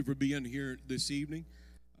For being here this evening.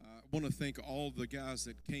 I want to thank all the guys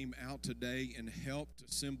that came out today and helped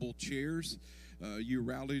assemble chairs. You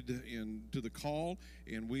rallied to the call,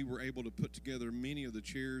 and we were able to put together many of the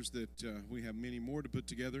chairs that we have many more to put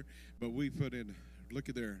together, but we put in. Look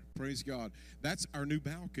at there. Praise God. That's our new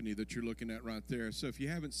balcony that you're looking at right there. So if you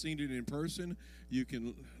haven't seen it in person, you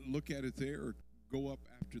can look at it there or go up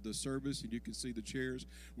after the service and you can see the chairs.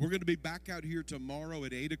 We're going to be back out here tomorrow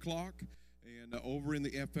at 8 o'clock. And over in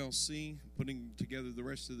the FLC, putting together the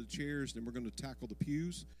rest of the chairs, then we're going to tackle the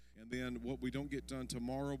pews. And then what we don't get done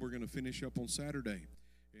tomorrow, we're going to finish up on Saturday.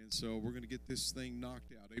 And so we're going to get this thing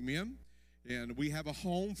knocked out. Amen? And we have a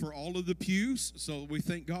home for all of the pews, so we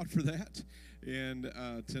thank God for that. And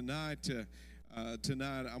tonight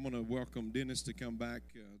I'm going to welcome Dennis to come back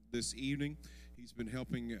this evening. He's been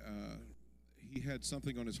helping. He had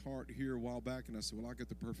something on his heart here a while back, and I said, well, I got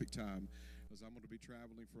the perfect time. Because I'm going to be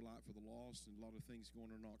traveling for Light for the Lost and a lot of things going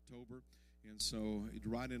on in October. And so it's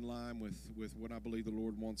right in line with what I believe the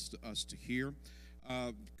Lord wants us to hear.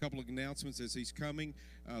 A couple of announcements as he's coming.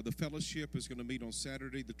 The fellowship is going to meet on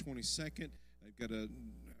Saturday the 22nd. They've got a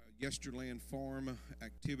Yesterland Farm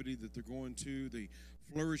activity that they're going to. The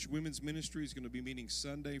Flourish Women's Ministry is going to be meeting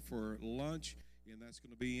Sunday for lunch. And that's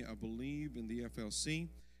going to be, I believe, in the FLC.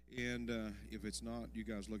 And if it's not, you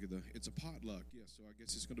guys look at it's a potluck, yes, so I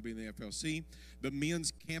guess it's going to be in the FLC. The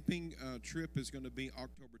men's camping trip is going to be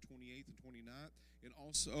October 28th and 29th. And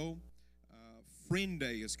also, Friend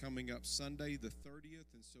Day is coming up Sunday the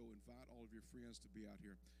 30th, and so invite all of your friends to be out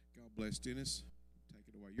here. God bless. Dennis,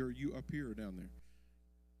 take it away. Are you up here or down there?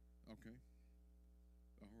 Okay.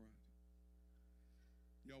 All right.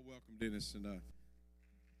 Y'all welcome, Dennis. And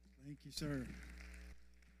thank you, sir.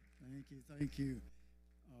 Thank you.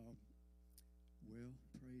 Well,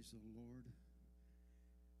 praise the Lord.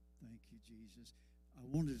 Thank you, Jesus. I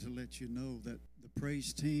wanted to let you know that the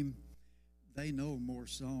praise team, they know more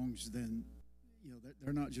songs than,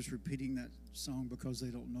 they're not just repeating that song because they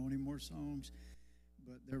don't know any more songs,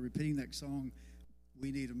 but they're repeating that song,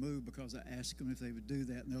 We Need to Move, because I asked them if they would do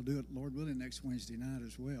that, and they'll do it, Lord willing, next Wednesday night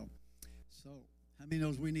as well. So, how many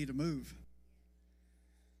knows we need to move?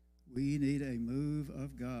 We need a move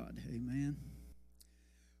of God. Amen.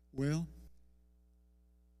 Well,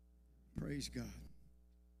 praise God.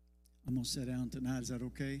 I'm going to sit down tonight. Is that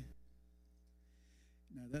okay?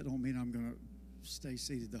 Now, that don't mean I'm going to stay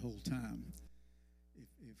seated the whole time.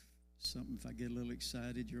 If I get a little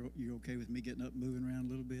excited, you're okay with me getting up, moving around a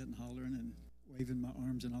little bit and hollering and waving my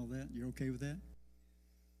arms and all that? You're okay with that?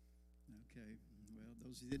 Okay. Well,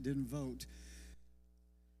 those that didn't vote.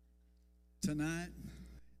 Tonight,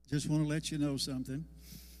 just want to let you know something.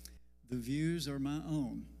 The views are my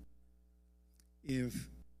own. If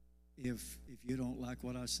you don't like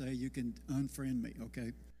what I say, you can unfriend me,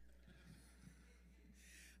 okay?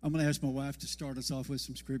 I'm going to ask my wife to start us off with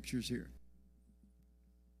some scriptures here.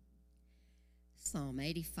 Psalm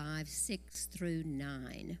 85, 6 through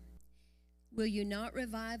 9. Will you not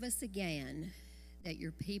revive us again, that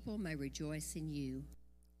your people may rejoice in you?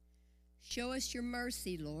 Show us your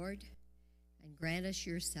mercy, Lord, and grant us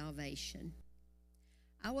your salvation.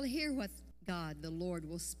 I will hear what God the Lord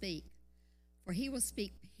will speak, for he will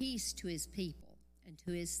speak peace to his people and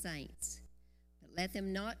to his saints, but let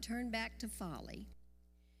them not turn back to folly.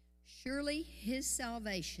 Surely his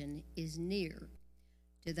salvation is near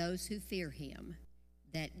to those who fear him,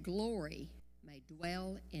 that glory may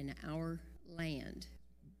dwell in our land.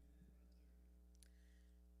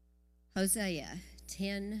 Hosea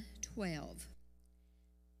 10:12.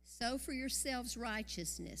 Sow for yourselves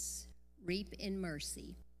righteousness, reap in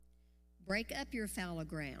mercy. Break up your fallow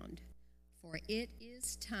ground, for it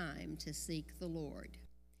is time to seek the Lord,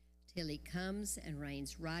 till he comes and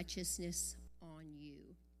rains righteousness on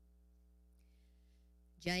you.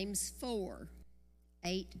 James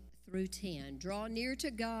 4:8 through 10. Draw near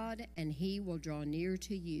to God, and he will draw near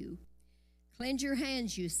to you. Cleanse your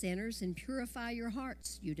hands, you sinners, and purify your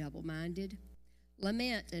hearts, you double-minded.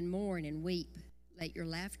 Lament and mourn and weep. Let your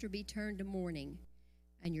laughter be turned to mourning,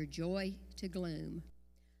 and your joy to gloom.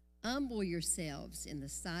 Humble yourselves in the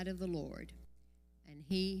sight of the Lord, and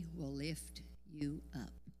he will lift you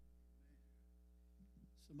up.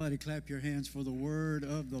 Somebody clap your hands for the word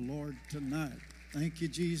of the Lord tonight. Thank you,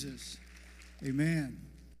 Jesus. Amen.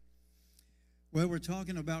 Well, we're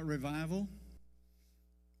talking about revival,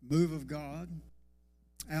 move of God,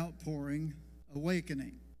 outpouring,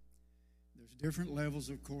 awakening. There's different levels,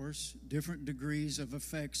 of course, different degrees of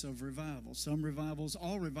effects of revival. Some revivals,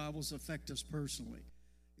 all revivals affect us personally,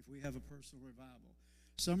 if we have a personal revival.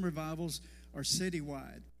 Some revivals are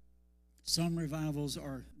citywide. Some revivals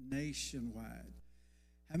are nationwide.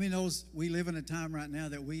 How many knows we live in a time right now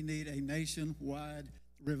that we need a nationwide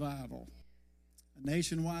revival, a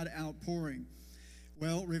nationwide outpouring?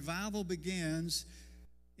 Well, revival begins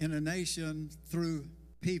in a nation through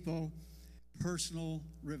people, personal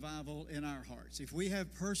revival in our hearts. If we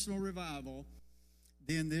have personal revival,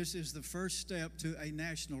 then this is the first step to a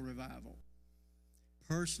national revival.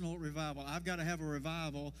 Personal revival. I've got to have a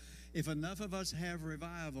revival. If enough of us have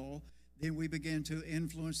revival, then we begin to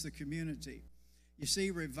influence the community. You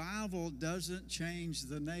see, revival doesn't change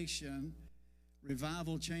the nation.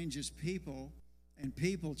 Revival changes people, and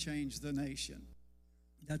people change the nation.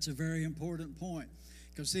 That's a very important point.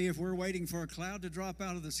 Because, see, if we're waiting for a cloud to drop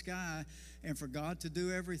out of the sky and for God to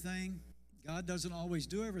do everything, God doesn't always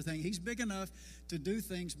do everything. He's big enough to do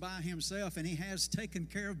things by himself, and he has taken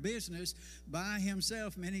care of business by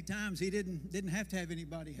himself many times. He didn't have to have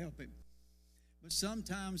anybody help him. But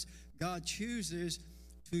sometimes God chooses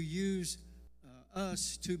to use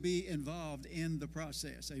us to be involved in the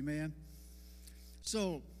process. Amen?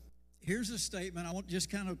 So here's a statement. I want just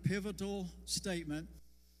kind of a pivotal statement.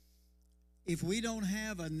 If we don't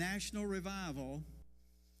have a national revival,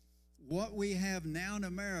 what we have now in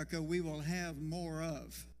America, we will have more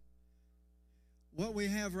of. What we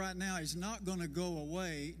have right now is not going to go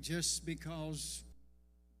away just because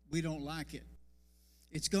we don't like it.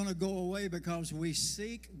 It's going to go away because we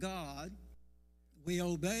seek God, we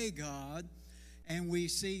obey God, and we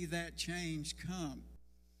see that change come.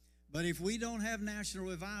 But if we don't have national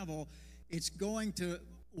revival,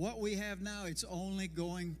 what we have now, it's only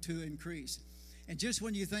going to increase. And just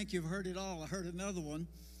when you think you've heard it all, I heard another one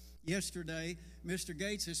yesterday. Mr.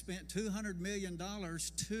 Gates has spent $200 million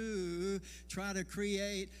to try to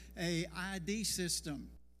create an ID system.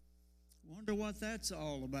 Wonder what that's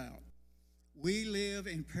all about. We live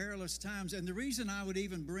in perilous times. And the reason I would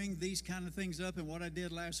even bring these kind of things up and what I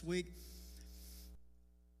did last week,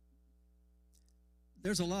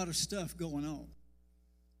 there's a lot of stuff going on.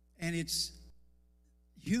 And it's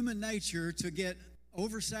human nature to get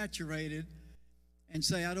oversaturated and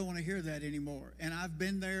say, I don't want to hear that anymore. And I've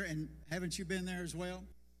been there, and haven't you been there as well?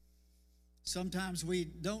 Sometimes we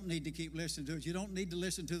don't need to keep listening to it. You don't need to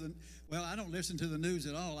listen to I don't listen to the news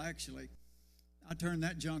at all, actually. I turned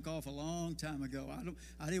that junk off a long time ago.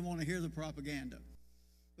 I didn't want to hear the propaganda.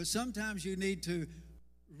 But sometimes you need to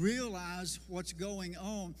realize what's going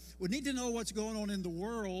on. We need to know what's going on in the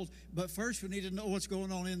world, but first we need to know what's going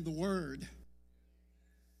on in the Word.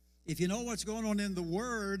 If you know what's going on in the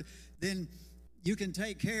Word, then you can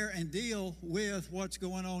take care and deal with what's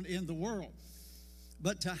going on in the world.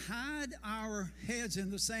 But to hide our heads in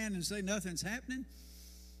the sand and say nothing's happening,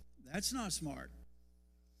 that's not smart.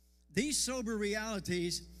 These sober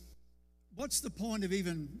realities, what's the point of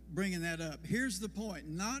even bringing that up? Here's the point: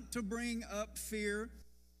 not to bring up fear,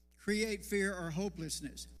 create fear or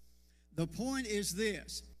hopelessness. The point is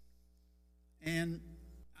this, and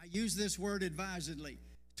I use this word advisedly,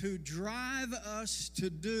 to drive us to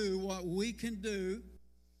do what we can do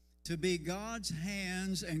to be God's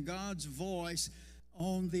hands and God's voice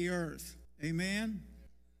on the earth. Amen?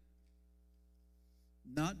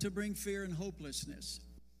 Not to bring fear and hopelessness.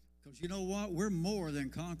 Because you know what? We're more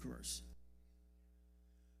than conquerors.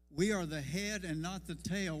 We are the head and not the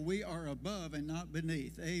tail. We are above and not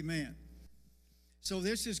beneath. Amen. So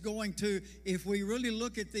this is going to, if we really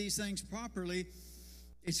look at these things properly,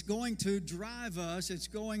 it's going to drive us. It's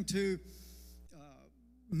going to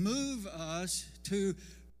move us to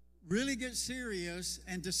really get serious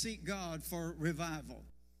and to seek God for revival.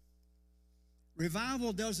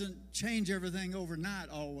 Revival doesn't change everything overnight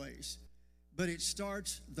always, but it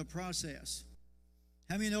starts the process.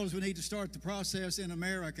 How many knows we need to start the process in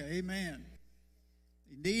America? Amen.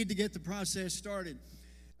 We need to get the process started.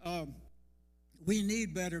 We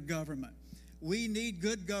need better government. We need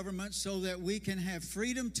good government so that we can have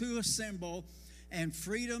freedom to assemble and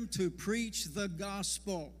freedom to preach the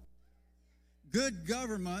gospel. Good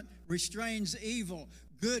government restrains evil.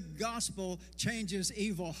 Good gospel changes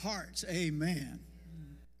evil hearts. Amen.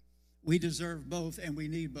 We deserve both, and we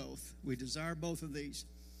need both. We desire both of these.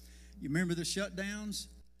 You remember the shutdowns?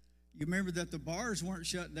 You remember that the bars weren't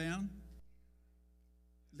shut down.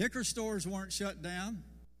 Liquor stores weren't shut down.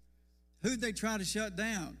 Who'd they try to shut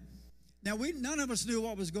down? Now, none of us knew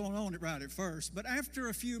what was going on right at first, but after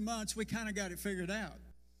a few months, we kind of got it figured out.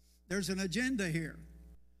 There's an agenda here,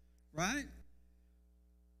 right?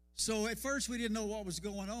 So at first, we didn't know what was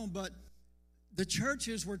going on, but the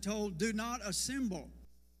churches were told, do not assemble.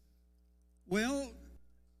 Well,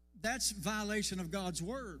 that's violation of God's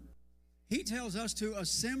word. He tells us to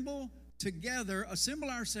assemble together, assemble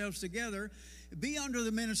ourselves together, be under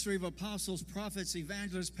the ministry of apostles, prophets,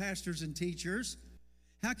 evangelists, pastors, and teachers.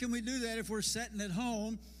 How can we do that if we're sitting at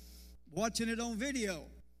home watching it on video?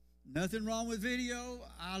 Nothing wrong with video.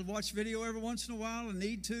 I'll watch video every once in a while. I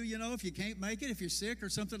need to, if you can't make it, if you're sick or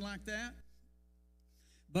something like that.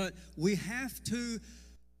 But we have to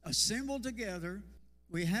assemble together.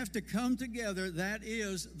 We have to come together. That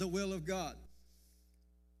is the will of God.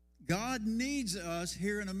 God needs us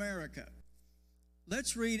here in America.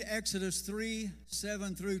 Let's read Exodus 3,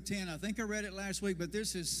 7 through 10. I think I read it last week, but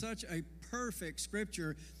this is such a perfect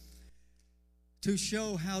scripture to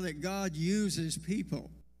show how that God uses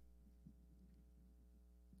people.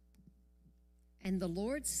 And the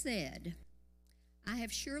Lord said, I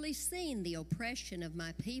have surely seen the oppression of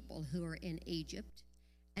my people who are in Egypt,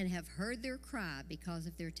 and have heard their cry because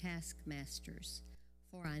of their taskmasters,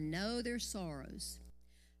 for I know their sorrows.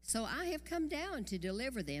 So I have come down to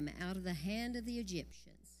deliver them out of the hand of the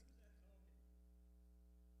Egyptians.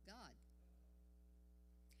 God.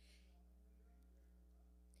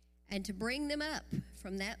 And to bring them up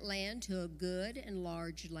from that land to a good and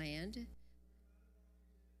large land,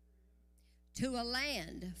 to a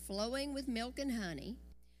land flowing with milk and honey,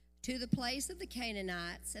 to the place of the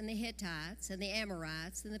Canaanites and the Hittites and the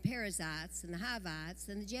Amorites and the Perizzites and the Hivites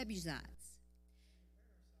and the Jebusites.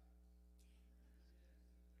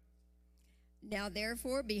 Now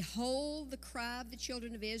therefore, behold, the cry of the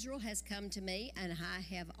children of Israel has come to me, and I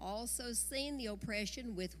have also seen the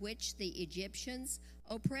oppression with which the Egyptians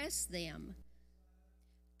oppress them.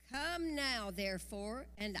 Come now, therefore,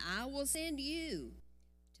 and I will send you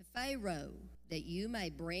to Pharaoh, that you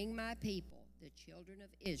may bring my people, the children of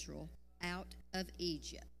Israel, out of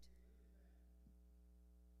Egypt.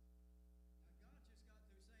 God just got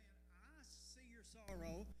through saying, I see your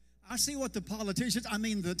sorrow. I see what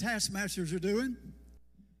the taskmasters are doing.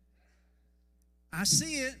 I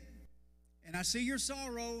see it, and I see your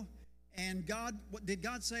sorrow. And God, did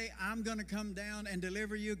God say, I'm going to come down and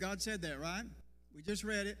deliver you? God said that, right? We just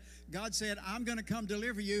read it. God said, I'm going to come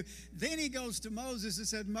deliver you. Then he goes to Moses and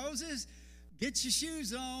said, Moses, get your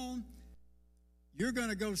shoes on. You're going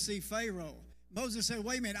to go see Pharaoh. Moses said,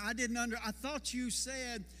 wait a minute, I thought you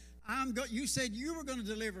said, you said you were going to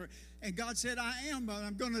deliver. And God said, I am, but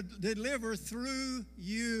I'm going to deliver through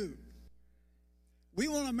you. We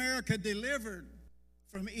want America delivered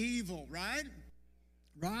from evil, right?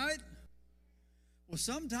 Right? Well,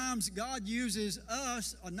 sometimes God uses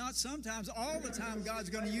us, or not sometimes, all the time God's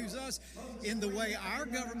going to use us in the way our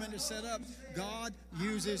government is set up. God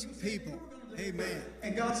uses people. Amen.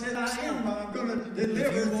 And God said, I'm going to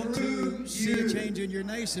deliver. If you want to see a change in your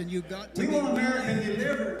nation, you've got to. We want America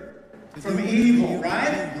delivered from evil,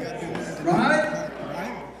 right?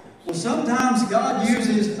 Right? Well, sometimes God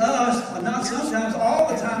uses us, or not sometimes,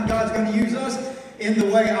 all the time God's going to use us in the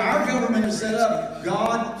way our government is set up.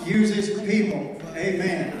 God uses people.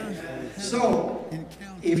 Amen. So,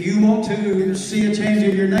 if you want to see a change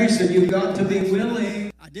in your nation, you've got to be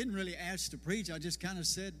willing. I didn't really ask to preach. I just kind of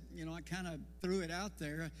said, I kind of threw it out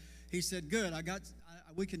there. He said, good,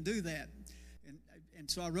 we can do that. And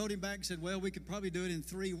so I wrote him back and said, well, we could probably do it in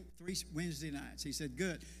three Wednesday nights. He said,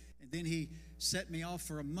 good. And then he set me off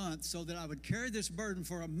for a month so that I would carry this burden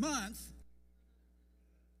for a month.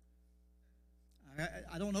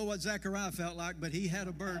 I don't know what Zechariah felt like, but he had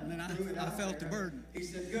a burden, and I felt the burden. He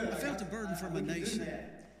said, good. I felt the burden from a nation.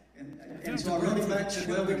 And so I wrote him back and said,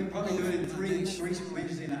 well, we can probably do it in three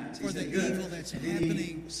Wednesday nights. For the evil that's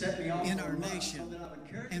happening in our nation,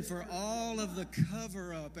 and for all of the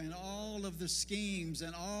cover-up and all of the schemes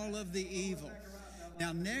and all of the evil.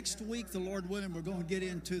 Now, next week, the Lord willing, we're going to get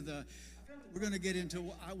into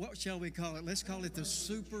what shall we call it? Let's call it the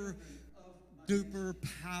super duper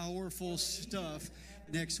powerful stuff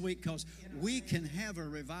next week, because we can have a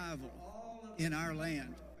revival in our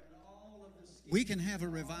land. We can have a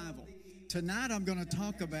revival. Tonight I'm going to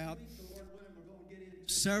talk about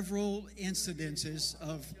several incidences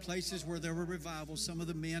of places where there were revivals, some of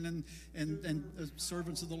the men and the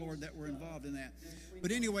servants of the Lord that were involved in that.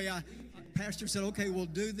 But anyway, pastor said, okay, we'll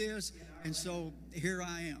do this, and so here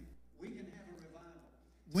I am.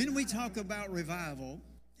 When we talk about revival,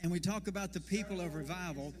 and we talk about the people of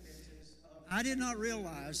revival, I did not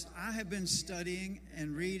realize I have been studying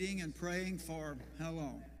and reading and praying for how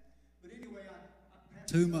long?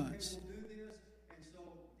 2 months.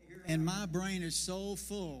 And my brain is so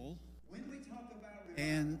full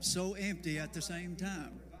and so empty at the same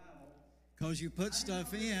time. Because you put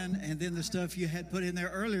stuff in, and then the stuff you had put in there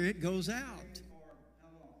earlier, it goes out.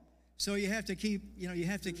 So you have to keep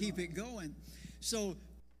it going. So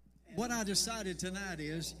what I decided tonight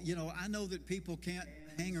is, I know that people can't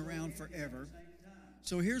hang around forever.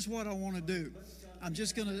 So here's what I want to do. I'm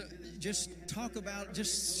just going to talk about,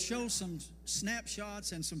 just show some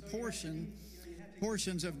snapshots and some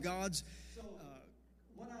portions of God's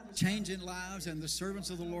changing lives and the servants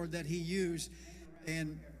of the Lord that He used.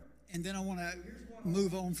 And then I want to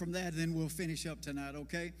move on from that, and then we'll finish up tonight,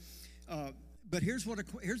 okay? But here's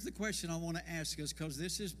the question I want to ask us, because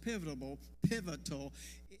this is pivotal.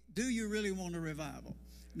 Do you really want a revival?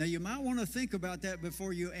 Now, you might want to think about that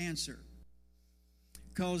before you answer,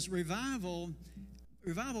 because revival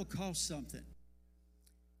costs something.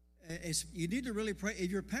 You need to really pray.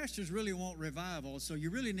 If your pastors really want revival, so you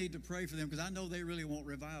really need to pray for them, because I know they really want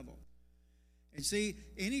revival. And see,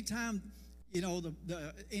 anytime,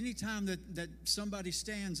 anytime that somebody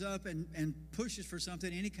stands up and pushes for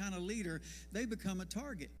something, any kind of leader, they become a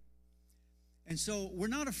target. And so we're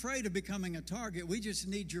not afraid of becoming a target. We just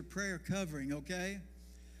need your prayer covering, okay?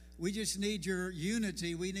 We just need your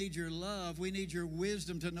unity. We need your love. We need your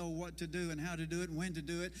wisdom to know what to do and how to do it and when to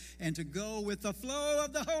do it, and to go with the flow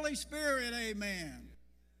of the Holy Spirit. Amen.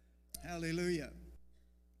 Hallelujah.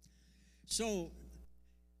 So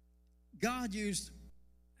God used,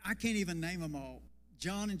 I can't even name them all.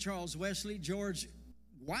 John and Charles Wesley, George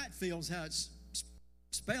Whitefield's how it's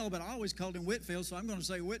spelled, but I always called him Whitefield, so I'm going to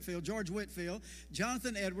say Whitefield. George Whitefield,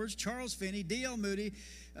 Jonathan Edwards, Charles Finney, D.L. Moody,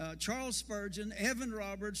 Charles Spurgeon, Evan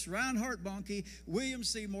Roberts, Reinhard Bonnke, William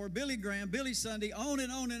Seymour, Billy Graham, Billy Sunday, on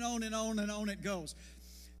and on and on and on and on it goes.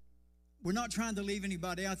 We're not trying to leave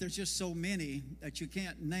anybody out. There's just so many that you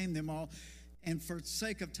can't name them all. And for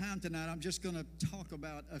sake of time tonight, I'm just going to talk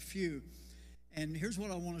about a few. And here's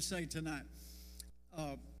what I want to say tonight.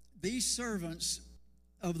 These servants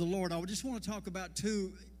of the Lord, I just want to talk about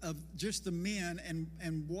two of just the men and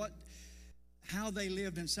how they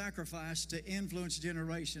lived and sacrificed to influence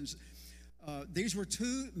generations. These were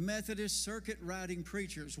two Methodist circuit riding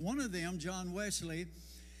preachers. One of them, John Wesley,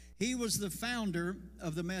 he was the founder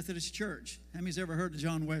of the Methodist Church. How many's ever heard of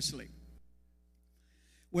John Wesley?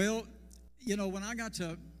 Well, when I got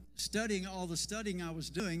to studying all the studying I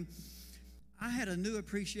was doing, I had a new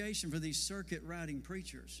appreciation for these circuit riding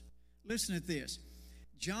preachers. Listen to this.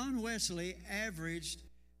 John Wesley averaged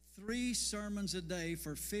 3 sermons a day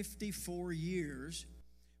for 54 years,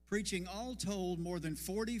 preaching all told more than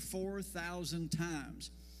 44,000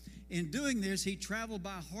 times. In doing this, he traveled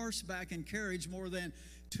by horseback and carriage more than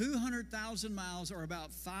 200,000 miles, or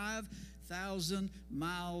about 5,000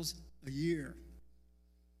 miles a year.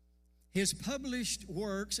 His published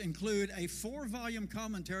works include a 4-volume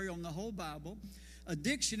commentary on the whole Bible, a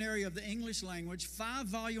dictionary of the English language,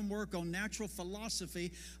 5-volume work on natural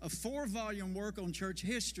philosophy, a 4-volume work on church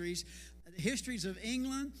histories of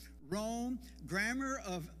England, Rome, grammar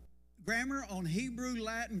on Hebrew,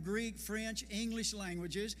 Latin, Greek, French, English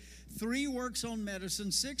languages, 3 works on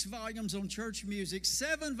medicine, 6 volumes on church music,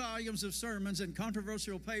 7 volumes of sermons and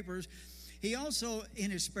controversial papers. He also,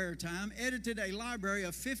 in his spare time, edited a library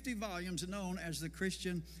of 50 volumes known as the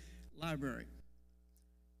Christian Library.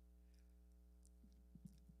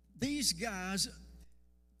 These guys,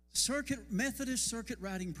 Methodist circuit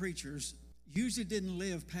riding preachers, usually didn't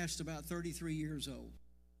live past about 33 years old.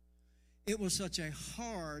 It was such a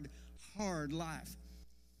hard life.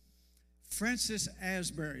 Francis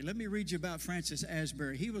Asbury. Let me read you about Francis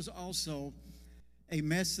Asbury. He was also a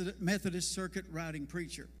Methodist circuit riding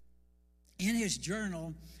preacher. In his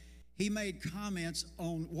journal, he made comments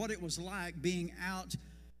on what it was like being out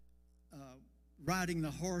riding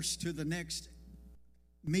the horse to the next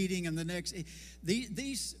meeting and the next.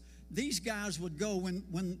 These guys would go,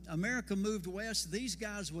 when America moved west, these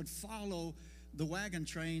guys would follow the wagon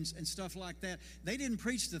trains and stuff like that. They didn't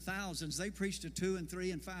preach to thousands. They preached to 2 and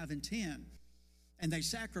 3 and 5 and 10. And they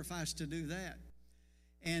sacrificed to do that.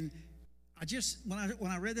 And I just,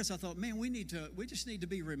 when I read this, I thought, man, we just need to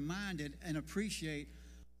be reminded and appreciate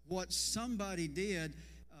what somebody did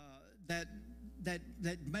that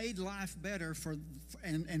made life better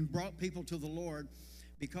and brought people to the Lord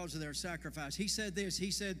because of their sacrifice. He said this.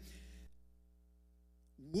 He said,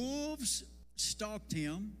 wolves stalked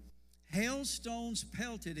him, hailstones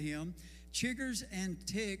pelted him, chiggers and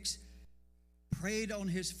ticks preyed on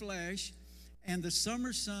his flesh, and the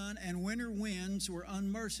summer sun and winter winds were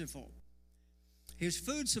unmerciful. His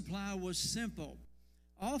food supply was simple.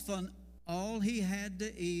 Often all he had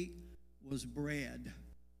to eat was bread.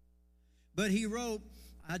 But he wrote,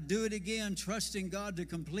 I'd do it again, trusting God to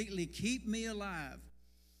completely keep me alive.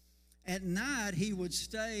 At night, he would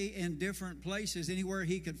stay in different places, anywhere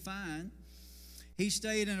he could find. He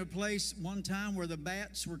stayed in a place one time where the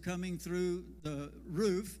bats were coming through the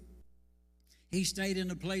roof. He stayed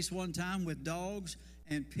in a place one time with dogs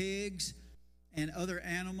and pigs and other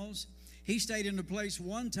animals. He stayed in a place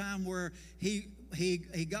one time where he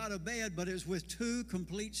got a bed, but it was with two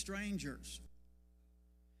complete strangers.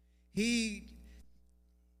 He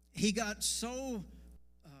got so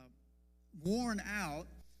worn out,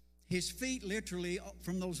 his feet literally,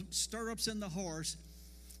 from those stirrups in the horse.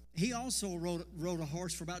 He also rode a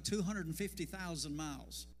horse for about 250,000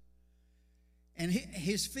 miles. And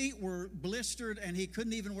his feet were blistered, and he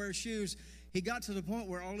couldn't even wear shoes. He got to the point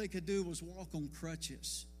where all he could do was walk on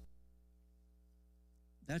crutches.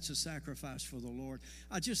 That's a sacrifice for the Lord.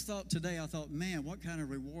 I just thought today, man, what kind of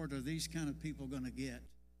reward are these kind of people going to get?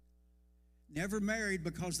 Never married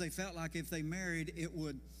because they felt like if they married,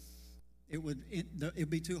 it'd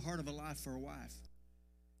be too hard of a life for a wife.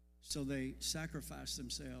 So they sacrificed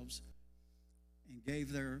themselves and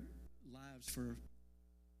gave their lives for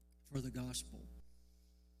the gospel.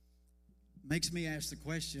 Makes me ask the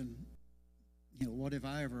question, what if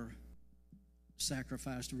I ever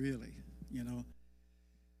sacrificed really,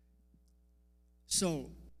 So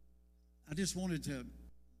I just wanted to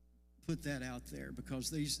put that out there because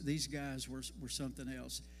these guys were something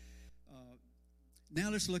else. Now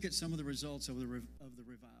let's look at some of the results of the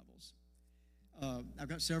revivals. I've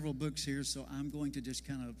got several books here, so I'm going to just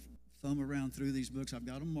kind of thumb around through these books. I've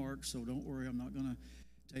got them marked, so don't worry. I'm not going to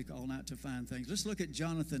take all night to find things. Let's look at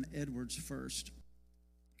Jonathan Edwards first.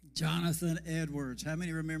 Jonathan Edwards. How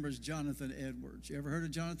many remembers Jonathan Edwards? You ever heard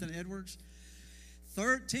of Jonathan Edwards?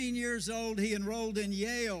 13 years old, he enrolled in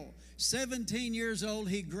Yale. 17 years old,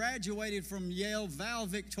 he graduated from Yale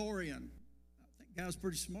valedictorian. I think the guy was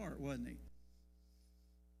pretty smart, wasn't he?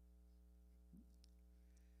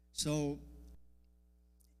 So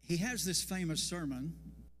he has this famous sermon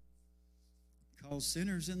called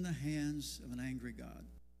Sinners in the Hands of an Angry God.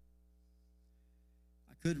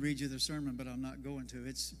 I could read you the sermon, but I'm not going to.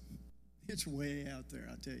 It's way out there,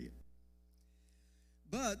 I tell you.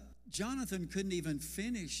 But Jonathan couldn't even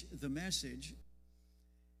finish the message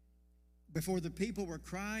before the people were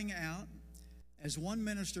crying out. As one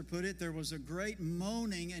minister put it, there was a great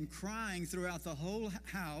moaning and crying throughout the whole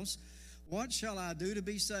house. What shall I do to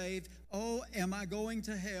be saved? Oh, am I going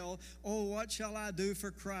to hell? Oh, what shall I do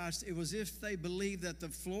for Christ? It was as if they believed that the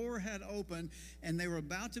floor had opened and they were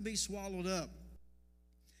about to be swallowed up.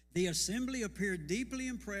 The assembly appeared deeply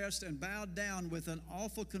impressed and bowed down with an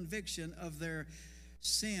awful conviction of their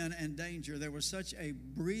sin and danger. There was such a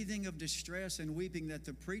breathing of distress and weeping that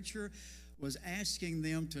the preacher was asking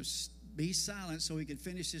them to be silent so he could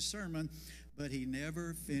finish his sermon, but he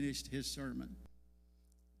never finished his sermon.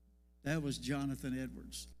 That was Jonathan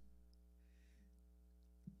Edwards.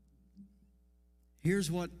 Here's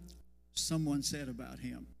what someone said about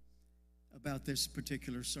him, about this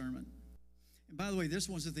particular sermon. And by the way, this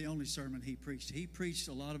wasn't the only sermon he preached. He preached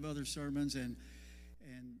a lot of other sermons and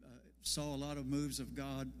saw a lot of moves of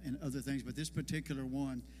God and other things. But this particular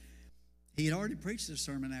one, he had already preached this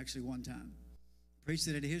sermon actually one time. Preached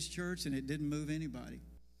it at his church, and it didn't move anybody.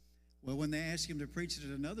 Well, when they asked him to preach it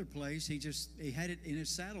at another place, he had it in his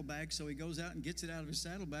saddlebag, so he goes out and gets it out of his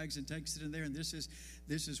saddlebags and takes it in there, and this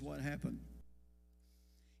is what happened.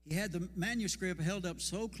 He had the manuscript held up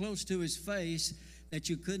so close to his face that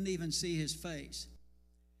you couldn't even see his face.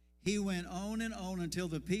 He went on and on until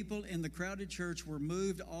the people in the crowded church were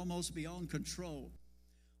moved almost beyond control.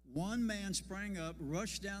 One man sprang up,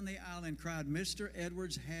 rushed down the aisle, and cried, "Mr.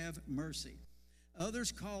 Edwards, have mercy."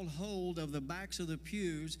 Others called hold of the backs of the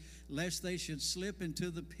pews, lest they should slip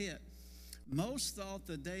into the pit. Most thought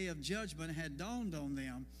the day of judgment had dawned on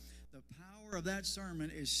them. The power of that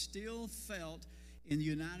sermon is still felt in the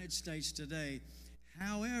United States today.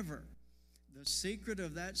 However, the secret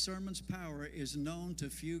of that sermon's power is known to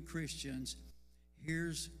few Christians.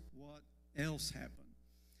 Here's what else happened.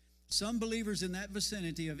 Some believers in that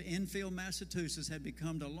vicinity of Enfield, Massachusetts had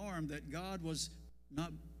become alarmed that God was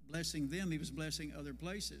not blessing them, he was blessing other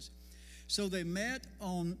places. So they met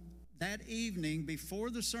on that evening before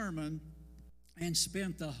the sermon and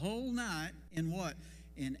spent the whole night in what?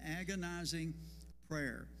 In agonizing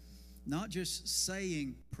prayer. Not just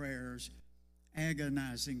saying prayers,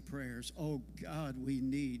 agonizing prayers. Oh God, we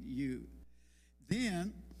need you.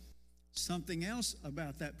 Then something else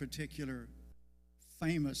about that particular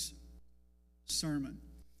famous sermon.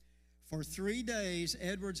 For 3 days,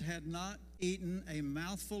 Edwards had not eaten a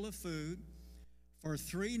mouthful of food. For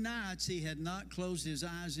 3 nights, he had not closed his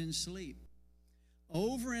eyes in sleep.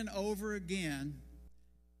 Over and over again,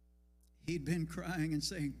 he'd been crying and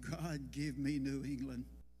saying, God, give me New England.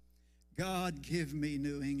 God, give me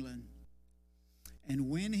New England. And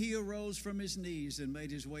when he arose from his knees and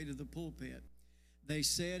made his way to the pulpit, they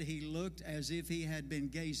said he looked as if he had been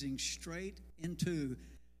gazing straight into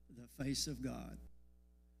the face of God.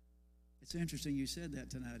 It's interesting you said that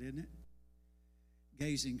tonight, isn't it?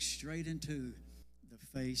 Gazing straight into the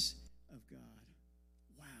face of God.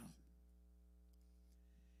 Wow.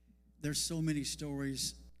 There's so many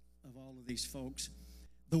stories of all of these folks.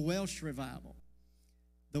 The Welsh revival.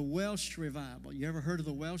 The Welsh revival. You ever heard of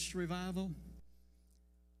the Welsh revival?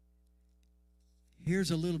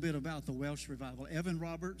 Here's a little bit about the Welsh revival. Evan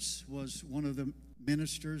Roberts was one of the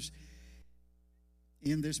ministers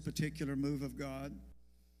in this particular move of God.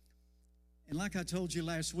 And like I told you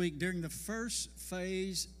last week, during the first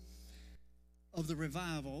phase of the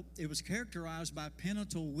revival, it was characterized by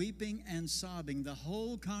penitent weeping and sobbing. The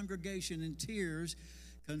whole congregation in tears,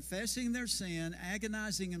 confessing their sin,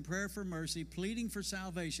 agonizing in prayer for mercy, pleading for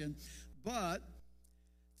salvation. But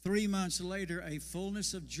 3 months later, a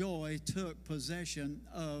fullness of joy took possession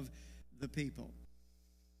of the people.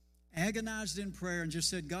 Agonized in prayer and just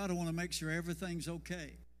said, God, I want to make sure everything's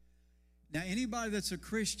okay. Now, anybody that's a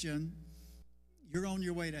Christian, you're on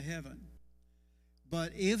your way to heaven.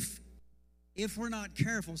 But if we're not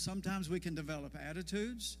careful, sometimes we can develop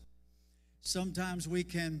attitudes. Sometimes we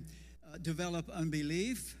can develop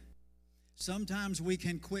unbelief. Sometimes we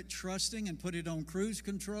can quit trusting and put it on cruise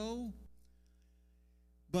control.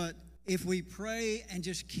 But if we pray and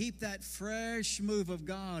just keep that fresh move of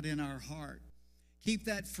God in our heart, keep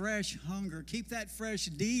that fresh hunger, keep that fresh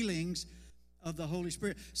dealings of the Holy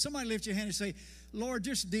Spirit. Somebody lift your hand and say, Lord,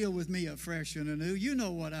 just deal with me afresh and anew. You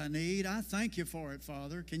know what I need. I thank you for it,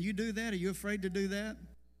 Father. Can you do that? Are you afraid to do that?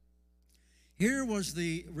 Here was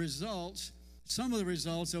the results, some of the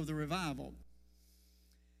results of the revival.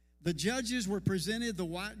 The judges were presented the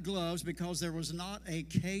white gloves because there was not a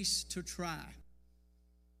case to try.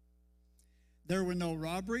 There were no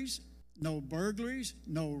robberies, no burglaries,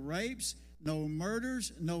 no rapes, no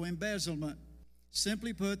murders, no embezzlement.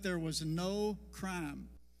 Simply put, there was no crime.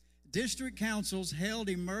 District councils held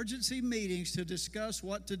emergency meetings to discuss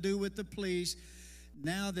what to do with the police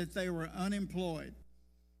now that they were unemployed.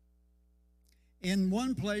 In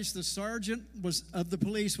one place, the sergeant of the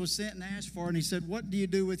police was sent and asked for, and he said, what do you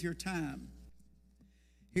do with your time?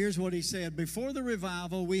 Here's what he said. Before the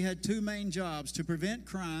revival, we had two main jobs: to prevent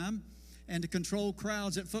crime and to control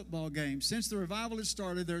crowds at football games. Since the revival has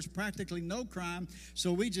started, there's practically no crime,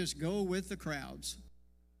 so we just go with the crowds.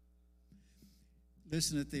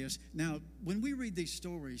 Listen to this. Now, when we read these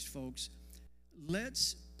stories, folks,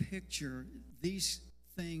 let's picture these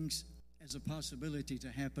things as a possibility to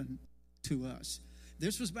happen to us.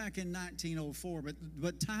 This was back in 1904,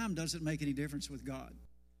 but time doesn't make any difference with God.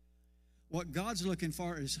 What God's looking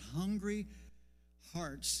for is hungry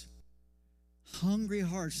hearts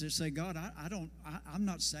that say, God, I'm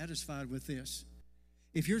not satisfied with this.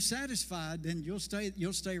 If you're satisfied, then you'll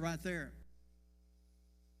stay right there.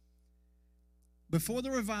 Before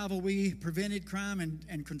the revival, we prevented crime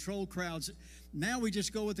and controlled crowds. Now we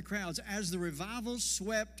just go with the crowds. As the revival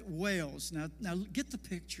swept Wales, now get the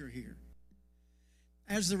picture here.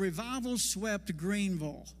 As the revival swept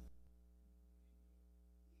Greenville,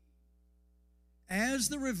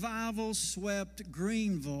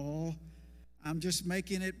 I'm just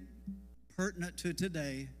making it pertinent to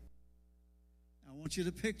today. I want you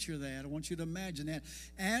to picture that. I want you to imagine that.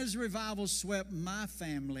 As revival swept my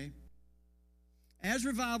family, as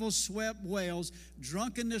revival swept Wales,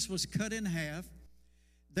 drunkenness was cut in half.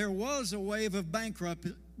 There was a wave of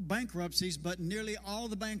bankruptcies, but nearly all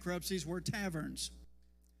the bankruptcies were taverns.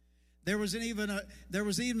 There was even a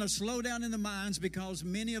slowdown in the mines because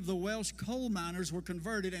many of the Welsh coal miners were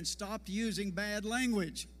converted and stopped using bad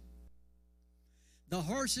language. The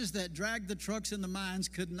horses that dragged the trucks in the mines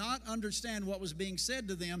could not understand what was being said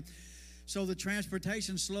to them, so the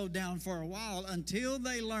transportation slowed down for a while until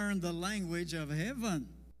they learned the language of heaven.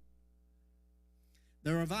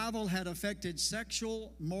 The revival had affected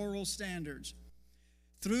sexual moral standards.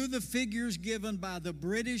 Through the figures given by the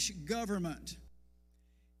British government,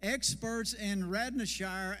 experts in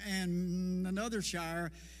Radnorshire and another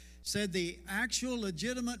shire said the actual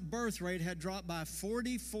legitimate birth rate had dropped by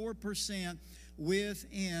 44%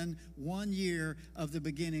 within 1 year of the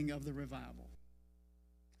beginning of the revival.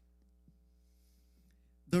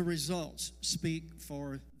 The results speak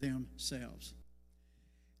for themselves.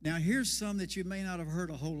 Now, here's some that you may not have heard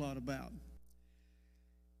a whole lot about.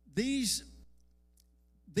 These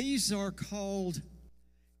are called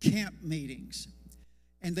camp meetings,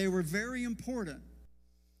 and they were very important.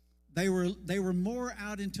 They were more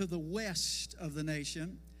out into the west of the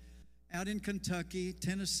nation, out in Kentucky,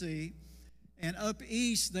 Tennessee, and up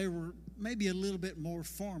east they were maybe a little bit more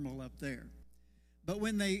formal up there. But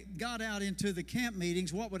when they got out into the camp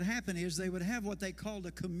meetings, what would happen is they would have what they called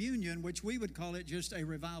a communion, which we would call it just a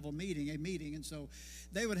revival meeting, a meeting. And so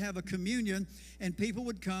they would have a communion, and people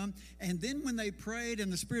would come. And then when they prayed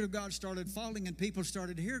and the Spirit of God started falling and people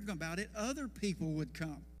started hearing about it, other people would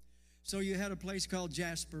come. So you had a place called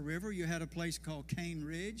Jasper River. You had a place called Cane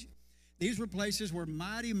Ridge. These were places where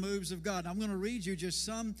mighty moves of God. I'm going to read you just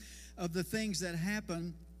some of the things that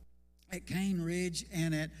happened at Cane Ridge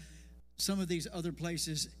and at some of these other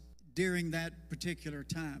places during that particular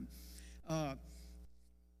time.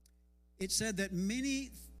 It said that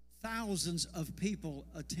many thousands of people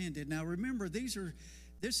attended. Now remember, this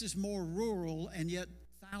is more rural, and yet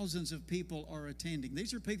thousands of people are attending.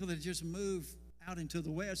 These are people that just moved out into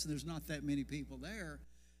the west, and there's not that many people there,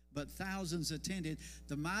 but thousands attended.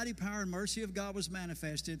 The mighty power and mercy of God was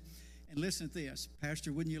manifested. And listen to this.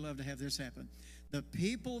 Pastor, wouldn't you love to have this happen? The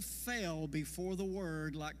people fell before the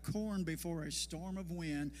word like corn before a storm of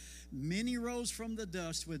wind. Many rose from the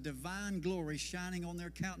dust with divine glory shining on their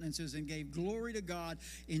countenances and gave glory to God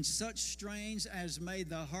in such strains as made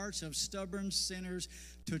the hearts of stubborn sinners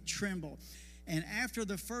to tremble. And after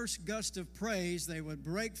the first gust of praise, they would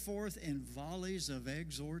break forth in volleys of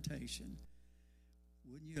exhortation.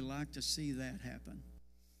 Wouldn't you like to see that happen?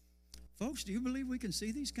 Folks, do you believe we can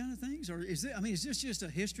see these kind of things? Or is this just a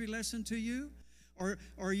history lesson to you? Or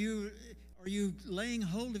are you laying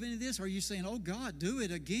hold of any of this? Are you saying, oh, God, do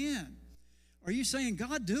it again? Are you saying,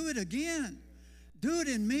 God, do it again? Do it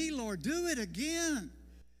in me, Lord. Do it again.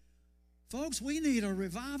 Folks, we need a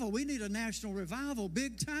revival. We need a national revival,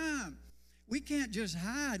 big time. We can't just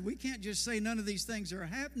hide. We can't just say none of these things are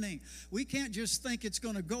happening. We can't just think it's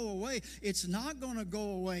going to go away. It's not going to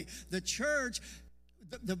go away. The church,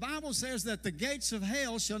 the Bible says that the gates of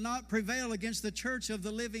hell shall not prevail against the church of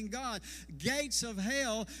the living God. Gates of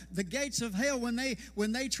hell, the gates of hell, when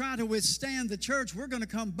they try to withstand the church, we're going to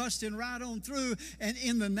come busting right on through, and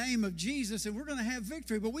in the name of Jesus, and we're going to have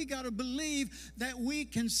victory. But we got to believe that we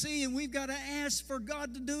can see, and we've got to ask for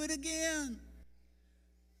God to do it again.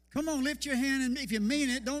 Come on, lift your hand, and if you mean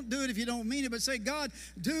it, don't do it if you don't mean it, but say, God,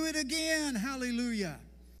 do it again. Hallelujah.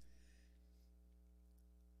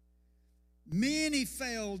 Many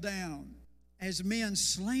fell down as men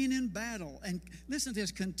slain in battle. And listen to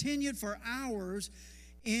this, continued for hours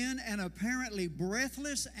in an apparently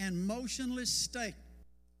breathless and motionless state.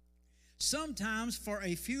 Sometimes for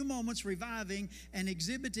a few moments reviving and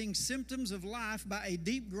exhibiting symptoms of life by a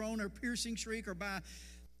deep groan or piercing shriek or by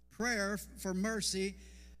prayer for mercy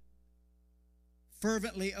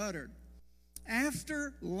fervently uttered.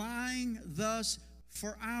 After lying thus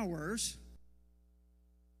for hours,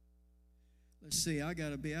 let's see, I got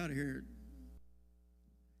to be out of here.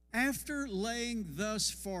 After laying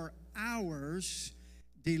thus for hours,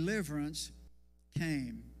 deliverance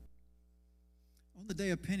came. On the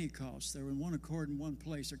day of Pentecost, they were in one accord in one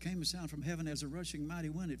place. There came a sound from heaven as a rushing mighty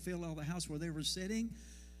wind. It filled all the house where they were sitting,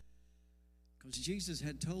 because Jesus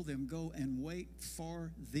had told them, go and wait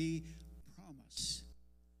for the promise.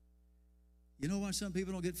 You know why some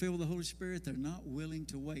people don't get filled with the Holy Spirit? They're not willing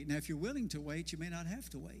to wait. Now, if you're willing to wait, you may not have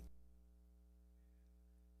to wait.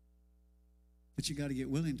 But you got to get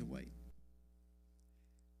willing to wait.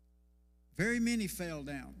 Very many fell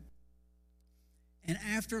down. And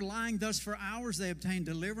after lying thus for hours, they obtained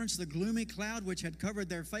deliverance. The gloomy cloud which had covered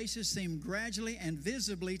their faces seemed gradually and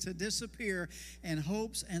visibly to disappear, and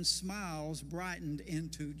hopes and smiles brightened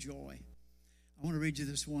into joy. I want to read you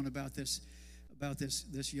this one about this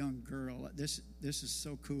young girl. This is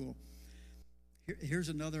so cool. Here's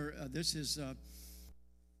another. This is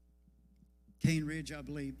Cane Ridge, I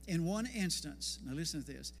believe. In one instance, now listen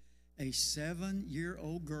to this, a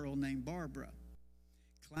 7-year-old girl named Barbara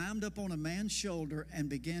climbed up on a man's shoulder and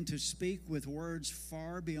began to speak with words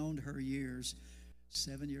far beyond her years.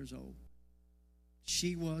 7 years old.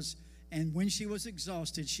 And when she was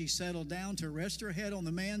exhausted, she settled down to rest her head on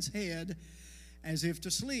the man's head as if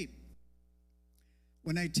to sleep.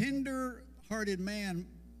 When a tender-hearted man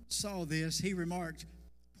saw this, he remarked,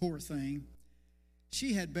 poor thing,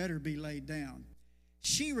 she had better be laid down.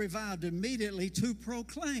 She revived immediately to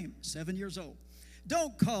proclaim, 7 years old,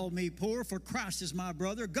 don't call me poor, for Christ is my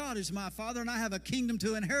brother, God is my father, and I have a kingdom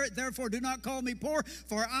to inherit. Therefore do not call me poor,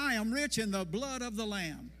 for I am rich in the blood of the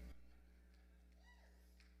Lamb.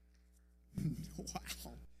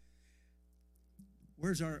 Wow.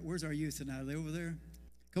 Where's our youth tonight? Are they over there?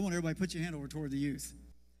 Come on, everybody, put your hand over toward the youth.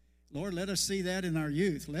 Lord, let us see that in our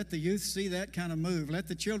youth. Let the youth see that kind of move. Let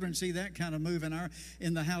the children see that kind of move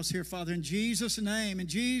in the house here, Father. In Jesus' name,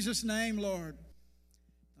 Lord.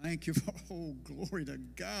 Thank you for, oh, glory to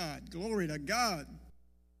God. Glory to God.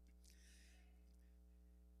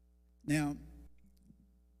 Now,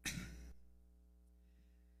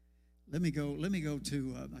 Let me go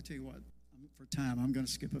to, I tell you what, for time, I'm going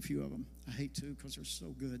to skip a few of them. I hate to because they're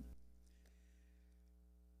so good.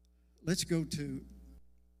 Let's go to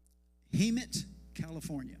Hemet,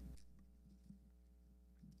 California.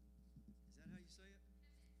 Is that how you say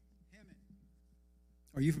it? Hemet.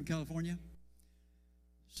 Are you from California?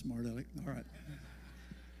 Smart aleck. All right.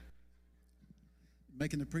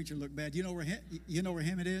 Making the preacher look bad. You know where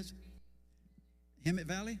Hemet is? Hemet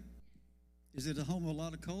Valley? Is it a home of a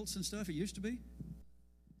lot of cults and stuff? It used to be.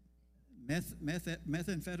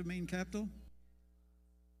 Methamphetamine capital?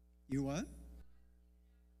 You what?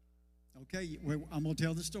 Okay, I'm going to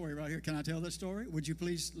tell the story right here. Can I tell the story? Would you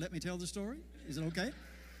please let me tell the story? Is it okay?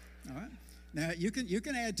 All right. Now, you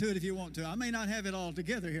can add to it if you want to. I may not have it all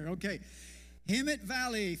together here. Okay. Hemet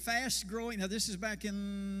Valley, fast growing. Now, this is back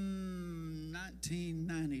in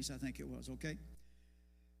 1990s, I think it was, okay?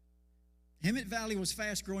 Hemet Valley was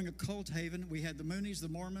fast growing a cult haven. We had the Moonies, the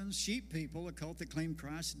Mormons, Sheep People, a cult that claimed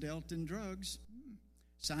Christ dealt in drugs,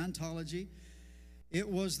 Scientology. It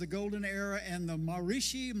was the golden era, and the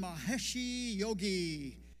Maharishi Maheshi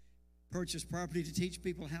Yogi purchased property to teach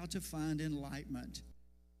people how to find enlightenment.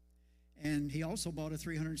 And he also bought a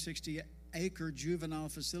 360-acre juvenile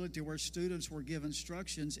facility where students were given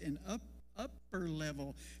instructions in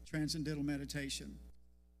upper-level transcendental meditation.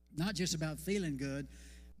 Not just about feeling good,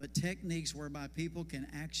 but techniques whereby people can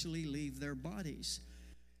actually leave their bodies.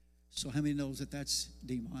 So how many knows that that's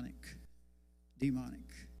demonic? Demonic.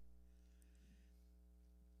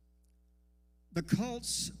 The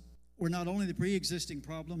cults were not only the pre-existing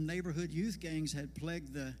problem, neighborhood youth gangs had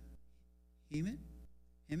plagued the Hemet,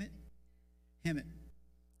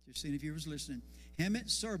 just seeing if you was listening, Hemet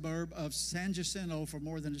suburb of San Jacinto for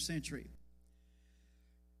more than a century.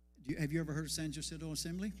 Have you ever heard of San Jacinto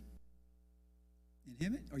Assembly? In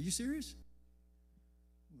Hemet? Are you serious?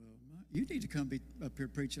 Well, you need to come be up here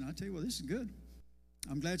preaching. I tell you what, this is good.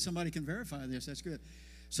 I'm glad somebody can verify this. That's good.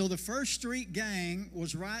 So the First Street gang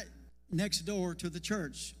was right next door to the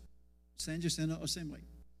church, San Jacinto Assembly.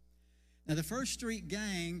 Now, the First Street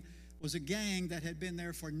gang was a gang that had been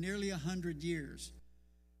there for nearly 100 years.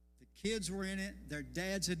 The kids were in it, their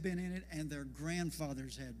dads had been in it, and their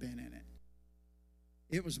grandfathers had been in it.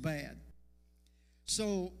 It was bad.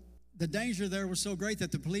 So the danger there was so great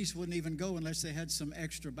that the police wouldn't even go unless they had some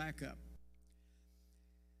extra backup.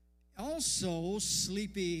 Also,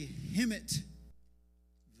 sleepy Hemet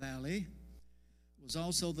Valley was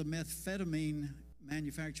also the methamphetamine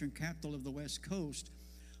manufacturing capital of the West Coast.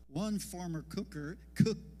 One former cooker,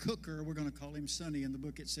 we're going to call him Sonny in the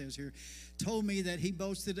book it says here, told me that he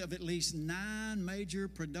boasted of at least 9 major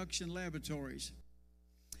production laboratories.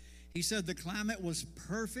 He said the climate was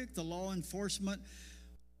perfect. The law enforcement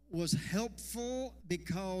was helpful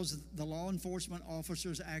because the law enforcement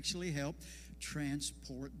officers actually helped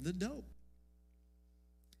transport the dope.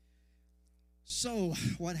 So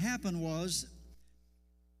what happened was,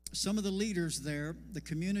 some of the leaders there, the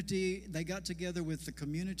community, they got together with the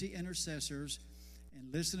community intercessors,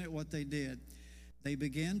 and listen at what they did. They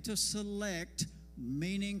began to select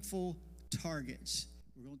meaningful targets.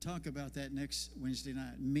 We're going to talk about that next Wednesday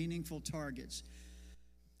night. Meaningful targets.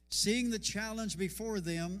 Seeing the challenge before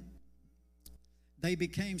them, they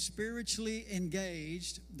became spiritually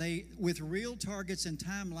engaged. With real targets and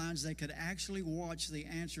timelines, they could actually watch the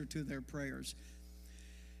answer to their prayers.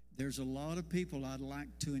 There's a lot of people I'd like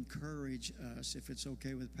to encourage us, if it's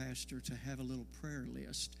okay with Pastor, to have a little prayer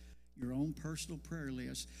list, your own personal prayer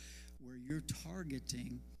list, where you're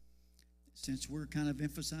targeting, since we're kind of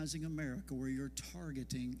emphasizing America, where you're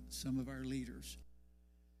targeting some of our leaders.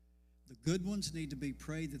 The good ones need to be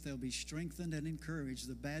prayed that they'll be strengthened and encouraged.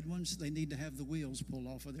 The bad ones, they need to have the wheels pulled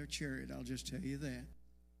off of their chariot. I'll just tell you that.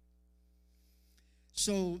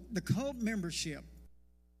 So the cult membership,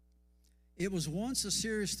 it was once a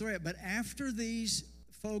serious threat, but after these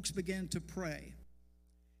folks began to pray,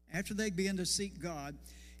 after they began to seek God,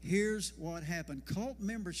 here's what happened. Cult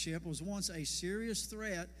membership was once a serious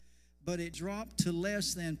threat, but it dropped to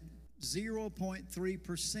less than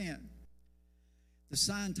 0.3%. The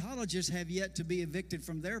Scientologists have yet to be evicted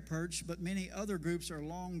from their perch, but many other groups are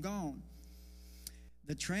long gone.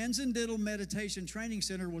 The Transcendental Meditation Training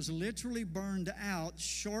Center was literally burned out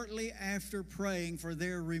shortly after praying for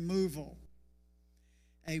their removal.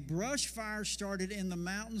 A brush fire started in the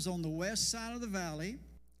mountains on the west side of the valley.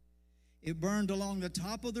 It burned along the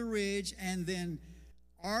top of the ridge and then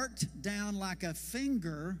arced down like a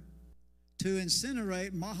finger to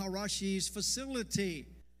incinerate Maharishi's facility,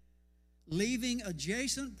 leaving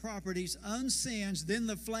adjacent properties unsinged. Then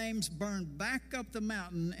the flames burned back up the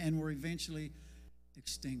mountain and were eventually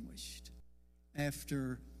extinguished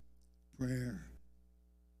after prayer.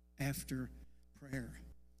 after prayer.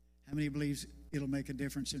 How many believes it'll make a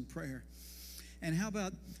difference in prayer? And how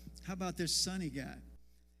about this Sonny guy?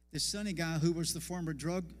 This Sonny guy who was the former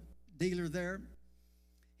drug dealer there.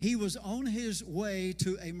 He was on his way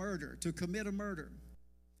to commit a murder.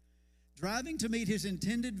 Driving to meet his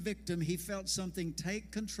intended victim, he felt something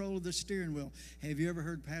take control of the steering wheel. Have you ever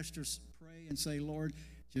heard pastors pray and say, Lord,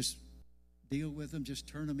 just deal with them, just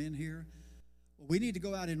turn them in here? Well, we need to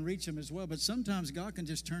go out and reach them as well, but sometimes God can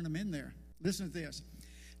just turn them in there. Listen to this.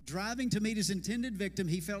 Driving to meet his intended victim,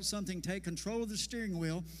 he felt something take control of the steering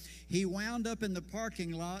wheel. He wound up in the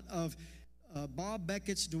parking lot of Bob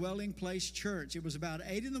Beckett's Dwelling Place Church. It was about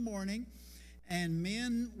 8 in the morning, and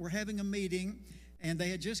men were having a meeting, and they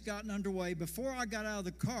had just gotten underway. Before I got out of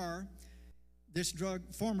the car, this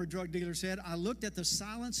former drug dealer said, I looked at the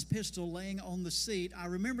silenced pistol laying on the seat. I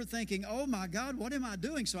remember thinking, oh my God, what am I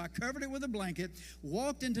doing? So I covered it with a blanket,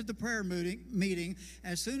 walked into the prayer meeting.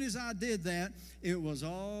 As soon as I did that, it was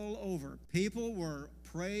all over. People were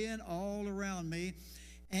praying all around me,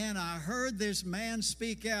 and I heard this man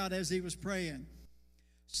speak out as he was praying.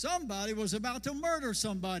 Somebody was about to murder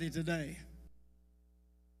somebody today.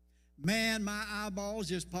 Man, my eyeballs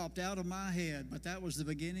just popped out of my head, but that was the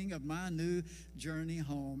beginning of my new journey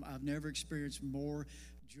home. I've never experienced more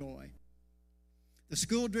joy. The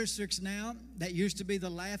school districts now, that used to be the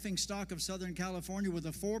laughing stock of Southern California with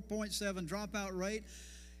a 4.7 dropout rate,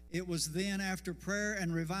 it was then, after prayer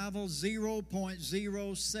and revival,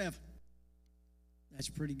 0.07. That's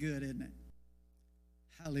pretty good, isn't it?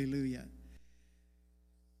 Hallelujah.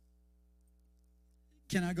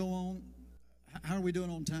 Can I go on? How are we doing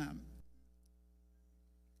on time?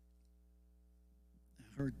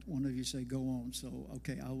 I heard one of you say go on, so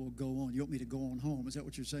okay, I will go on. You want me to go on home? Is that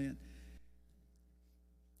what you're saying?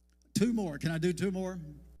 2 more. Can I do 2 more?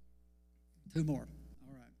 2 more.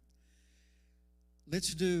 All right.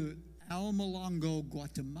 Let's do Almolongo,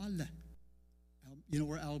 Guatemala. You know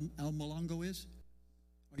where Almolongo is?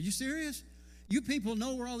 Are you serious? You people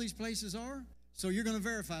know where all these places are? So you're going to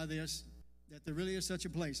verify this, that there really is such a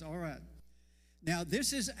place. All right. Now,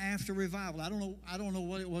 this is after revival. I don't know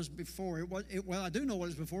what it was before. Well, I do know what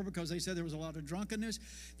it was before because they said there was a lot of drunkenness.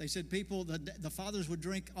 They said the fathers would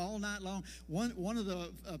drink all night long. One of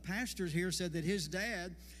the pastors here said that his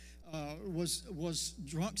dad was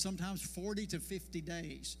drunk sometimes 40 to 50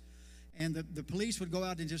 days. And the police would go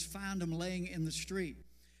out and just find him laying in the street.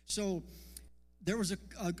 So there was a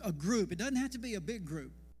group. It doesn't have to be a big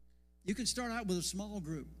group. You can start out with a small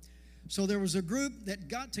group. So there was a group that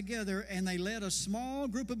got together, and they led a small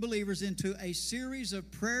group of believers into a series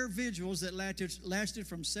of prayer vigils that lasted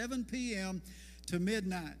from 7 p.m. to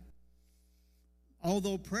midnight.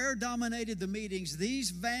 Although prayer dominated the meetings, these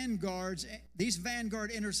vanguard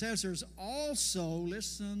intercessors also,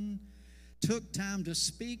 listen, took time to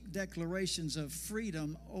speak declarations of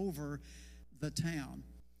freedom over the town.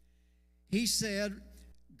 He said,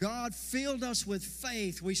 God filled us with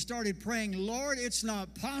faith. We started praying, Lord, it's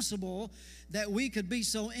not possible that we could be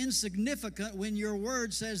so insignificant when your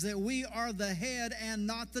word says that we are the head and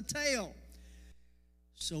not the tail.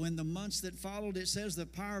 So in the months that followed, it says the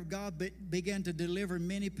power of God began to deliver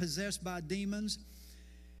many possessed by demons.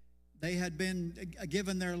 They had been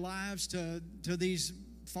given their lives to these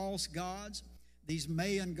false gods, these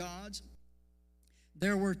Mayan gods.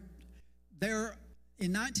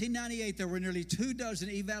 In 1998, there were nearly 24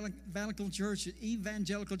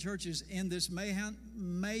 evangelical churches in this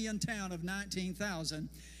Mayan town of 19,000,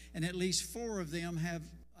 and at least 4 of them have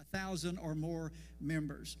 1,000 or more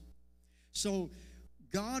members. So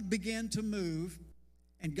God began to move,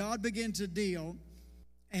 and God began to deal,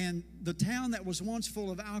 and the town that was once full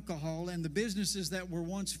of alcohol and the businesses that were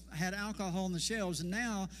once had alcohol on the shelves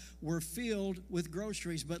now were filled with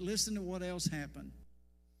groceries. But listen to what else happened.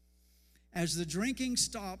 As the drinking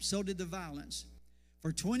stopped, so did the violence.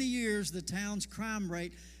 For 20 years, the town's crime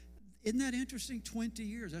rate, isn't that interesting? 20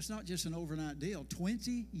 years. That's not just an overnight deal.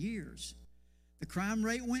 20 years. The crime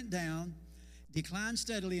rate went down, declined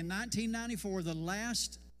steadily. In 1994, the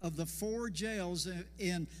last of the 4 jails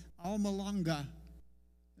in Almolonga,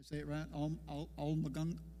 I say it right?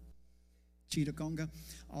 Almagunga? Cheetahconga?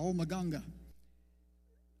 Almagunga.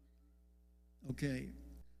 Okay,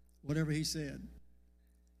 whatever he said.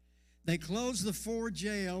 They closed the 4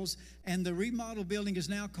 jails, and the remodeled building is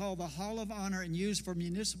now called the Hall of Honor and used for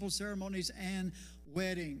municipal ceremonies and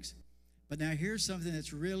weddings. But now here's something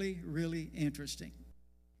that's really, really interesting.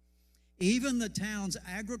 Even the town's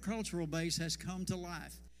agricultural base has come to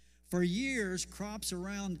life. For years, crops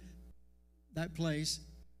around that place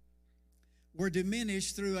were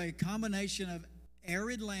diminished through a combination of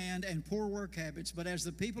arid land and poor work habits. But as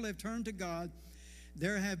the people have turned to God,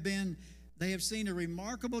 They have seen a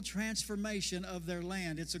remarkable transformation of their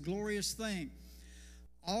land. It's a glorious thing.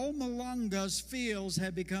 All Malonga's fields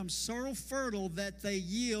have become so fertile that they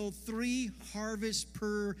yield 3 harvests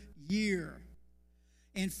per year.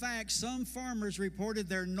 In fact, some farmers reported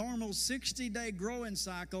their normal 60-day growing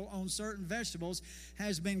cycle on certain vegetables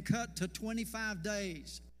has been cut to 25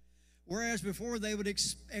 days. Whereas before they would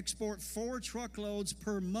export 4 truckloads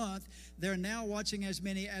per month, they're now watching as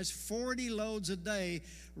many as 40 loads a day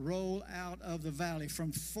roll out of the valley,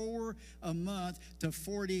 from 4 a month to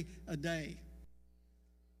 40 a day.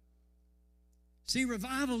 See,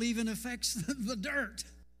 revival even affects the dirt.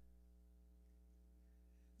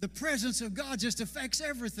 The presence of God just affects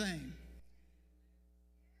everything.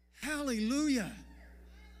 Hallelujah.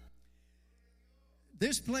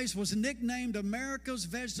 This place was nicknamed America's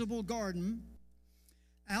Vegetable Garden.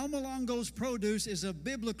 Almalongo's produce is of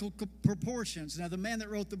biblical proportions. Now, the man that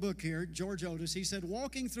wrote the book here, George Otis, he said,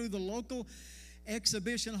 walking through the local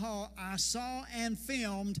exhibition hall, I saw and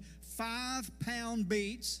filmed 5-pound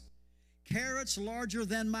beets, carrots larger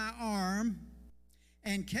than my arm,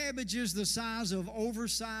 and cabbages the size of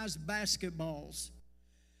oversized basketballs.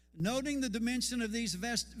 Noting the dimension of these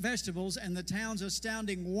vegetables and the town's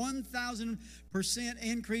astounding 1,000%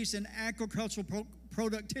 increase in agricultural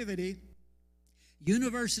productivity,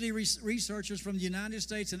 university researchers from the United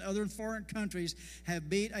States and other foreign countries have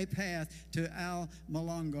beat a path to Al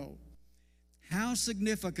Malongo. How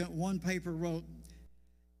significant, one paper wrote,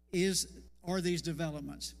 are these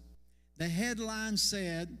developments? The headline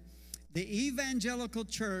said, the evangelical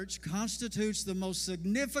church constitutes the most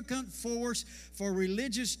significant force for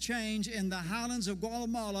religious change in the highlands of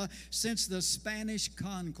Guatemala since the Spanish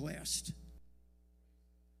conquest.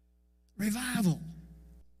 Revival,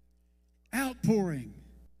 outpouring,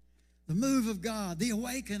 the move of God, the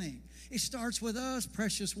awakening. It starts with us,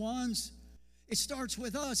 precious ones. It starts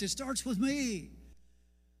with us. It starts with me.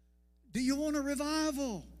 Do you want a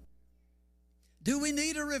revival? Do we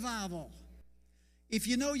need a revival? If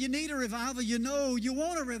you know you need a revival, you know you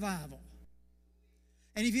want a revival.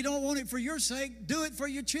 And if you don't want it for your sake, do it for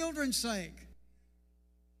your children's sake.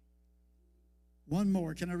 One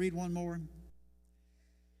more. Can I read one more?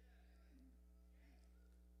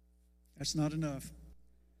 That's not enough.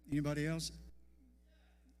 Anybody else?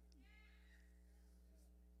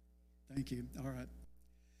 Thank you. All right.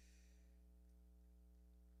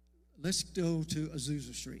 Let's go to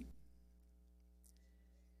Azusa Street.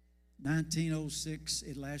 1906,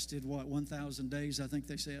 it lasted, 1,000 days, I think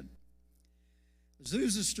they said.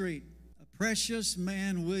 Azusa Street, a precious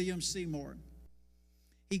man, William Seymour.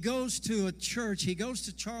 He goes to a church. He goes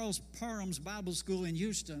to Charles Parham's Bible School in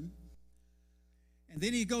Houston. And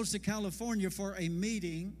then he goes to California for a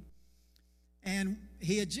meeting. And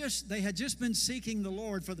they had just been seeking the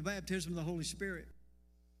Lord for the baptism of the Holy Spirit.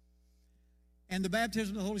 And the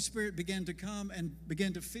baptism of the Holy Spirit began to come and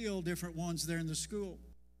began to fill different ones there in the school.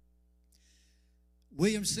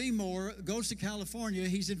 William Seymour goes to California.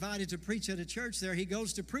 He's invited to preach at a church there. He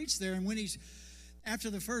goes to preach there, and after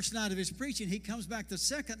the first night of his preaching, he comes back the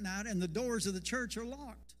second night, and the doors of the church are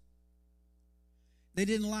locked.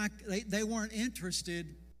 They weren't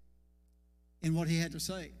interested in what he had to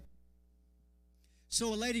say.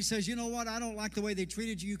 So a lady says, you know what, I don't like the way they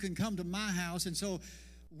treated you. You can come to my house. And so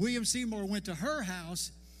William Seymour went to her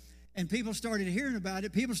house, and people started hearing about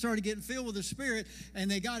it. People started getting filled with the Spirit, and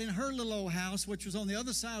they got in her little old house, which was on the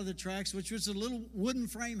other side of the tracks, which was a little wooden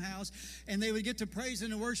frame house, and they would get to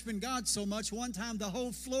praising and worshiping God so much. One time the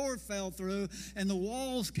whole floor fell through, and the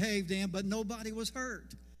walls caved in, but nobody was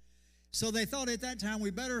hurt. So they thought at that time, we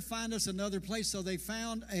better find us another place. So they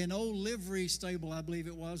found an old livery stable, I believe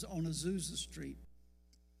it was, on Azusa Street.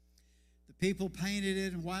 The people painted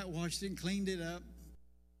it and whitewashed it and cleaned it up.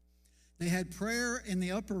 They had prayer in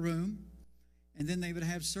the upper room, and then they would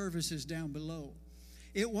have services down below.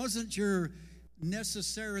 It wasn't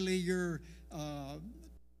necessarily your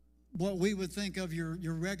what we would think of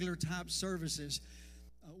your regular type services.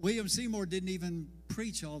 William Seymour didn't even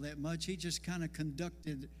preach all that much. He just kind of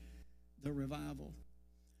conducted the revival.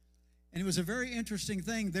 And it was a very interesting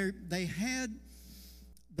thing. They had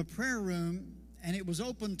the prayer room, and it was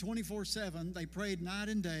open 24/7. They prayed night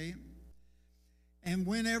and day. And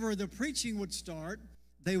whenever the preaching would start,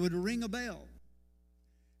 they would ring a bell.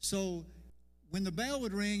 So when the bell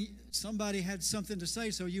would ring, somebody had something to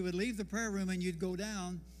say. So you would leave the prayer room and you'd go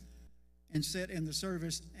down and sit in the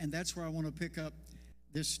service. And that's where I want to pick up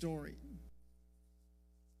this story.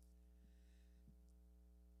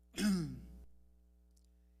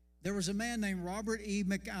 There was a man named Robert E.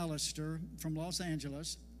 McAllister from Los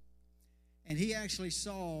Angeles, and he actually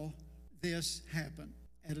saw this happen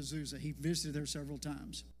at Azusa. He visited there several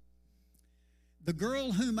times. The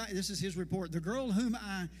girl this is his report, the girl who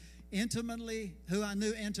I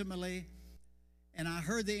knew intimately, and I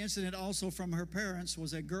heard the incident also from her parents,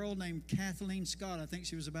 was a girl named Kathleen Scott. I think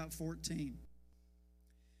she was about 14.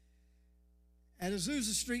 At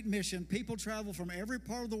Azusa Street Mission, people travel from every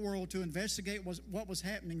part of the world to investigate what was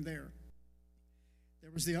happening there. There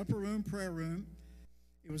was the upper room, prayer room.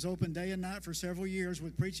 It was open day and night for several years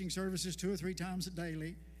with preaching services 2 or 3 times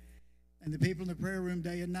daily. And the people in the prayer room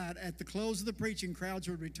day and night. At the close of the preaching, crowds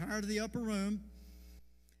would retire to the upper room.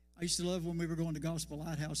 I used to love when we were going to Gospel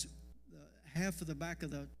Lighthouse. Half of the back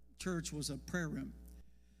of the church was a prayer room.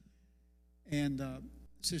 And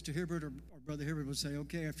Sister Hibbert or Brother Hibbert would say,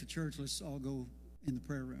 okay, after church, let's all go in the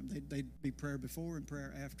prayer room. They'd be prayer before and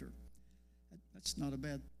prayer after. That's not a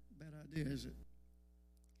bad idea, is it?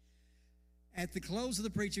 At the close of the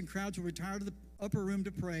preaching, crowds would retire to the upper room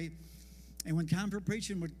to pray. And when time for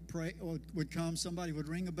preaching would come, somebody would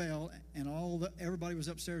ring a bell, and everybody was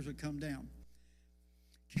upstairs would come down.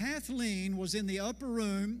 Kathleen was in the upper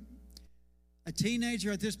room, a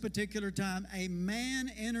teenager at this particular time. A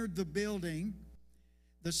man entered the building.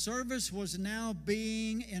 The service was now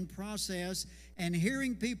being in process, and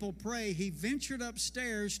hearing people pray, he ventured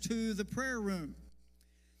upstairs to the prayer room.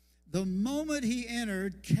 The moment he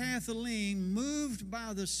entered, Kathleen, moved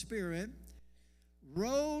by the Spirit,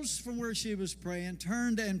 rose from where she was praying,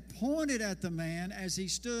 turned and pointed at the man as he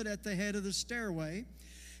stood at the head of the stairway,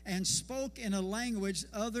 and spoke in a language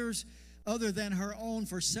other than her own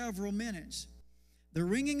for several minutes. The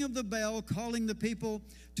ringing of the bell calling the people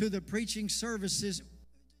to the preaching service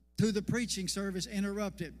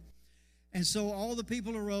interrupted. And so all the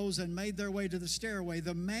people arose and made their way to the stairway.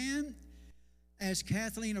 The man, as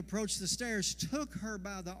Kathleen approached the stairs, took her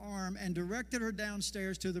by the arm and directed her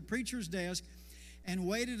downstairs to the preacher's desk and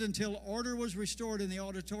waited until order was restored in the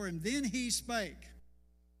auditorium. Then he spake,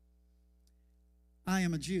 I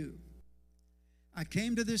am a Jew. I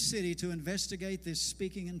came to this city to investigate this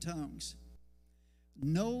speaking in tongues.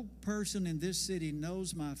 No person in this city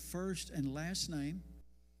knows my first and last name,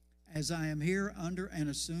 as I am here under an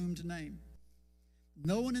assumed name.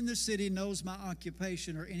 No one in this city knows my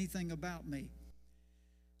occupation or anything about me.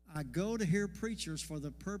 I go to hear preachers for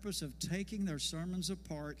the purpose of taking their sermons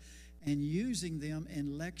apart and using them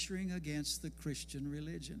in lecturing against the Christian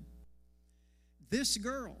religion. This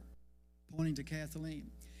girl, pointing to Kathleen,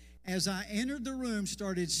 as I entered the room,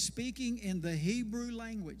 started speaking in the Hebrew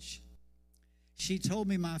language. She told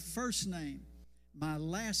me my first name, my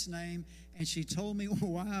last name, and she told me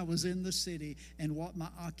why I was in the city and what my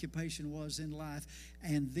occupation was in life.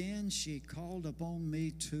 And then she called upon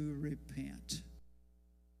me to repent.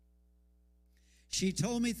 She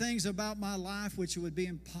told me things about my life which would be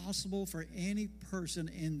impossible for any person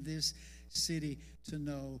in this city to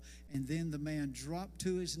know. And then the man dropped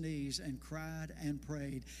to his knees and cried and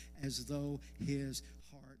prayed as though his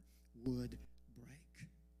heart would break.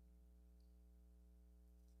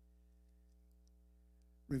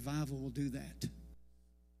 Revival will do that.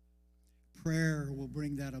 Prayer will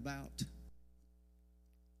bring that about.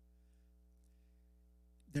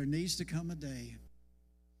 There needs to come a day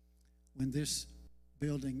when this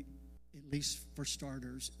building, at least for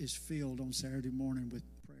starters, is filled on Saturday morning with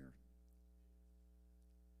prayer.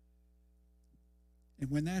 And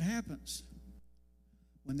when that happens,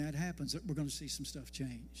 we're going to see some stuff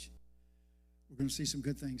change. We're going to see some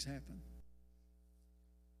good things happen.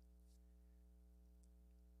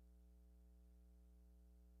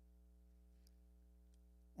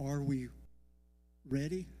 Are we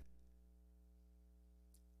ready?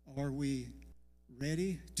 Are we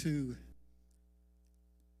ready to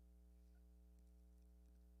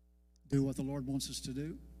do what the Lord wants us to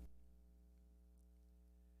do?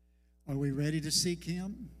 Are we ready to seek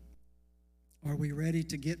Him? Are we ready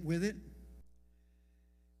to get with it?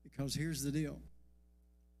 Because here's the deal.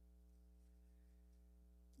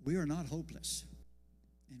 We are not hopeless,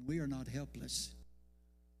 and we are not helpless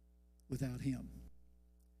without Him.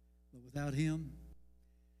 But without Him,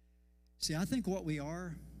 see, I think what we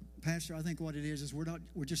are, Pastor, I think what it is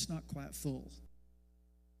we're just not quite full.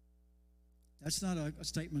 That's not a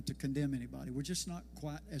statement to condemn anybody. We're just not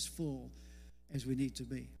quite as full as we need to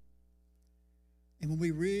be. And when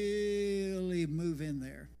we really move in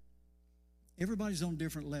there, everybody's on a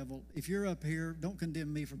different level. If you're up here, don't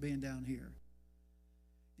condemn me for being down here.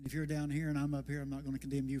 And if you're down here and I'm up here, I'm not going to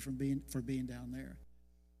condemn you for being down there.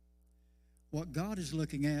 What God is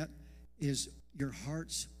looking at is your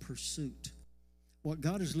heart's pursuit. What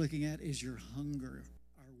God is looking at is your hunger,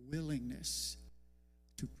 our willingness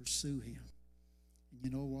to pursue Him. And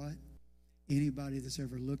you know what? Anybody that's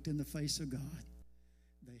ever looked in the face of God,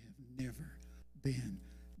 never been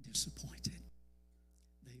disappointed.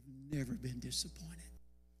 They've never been disappointed.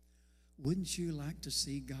 Wouldn't you like to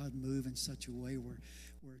see God move in such a way where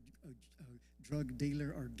a drug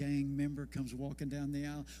dealer or gang member comes walking down the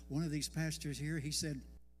aisle? One of these pastors here, he said,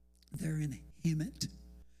 they're in Hemet.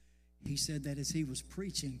 He said that as he was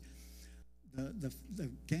preaching,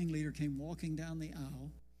 the gang leader came walking down the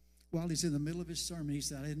aisle. While he's in the middle of his sermon, he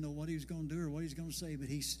said, I didn't know what he was going to do or what he was going to say, but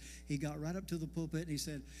he got right up to the pulpit and he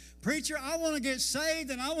said, Preacher, I want to get saved,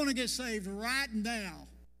 and I want to get saved right now.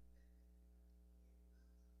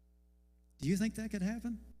 Do you think that could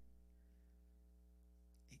happen?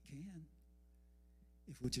 It can,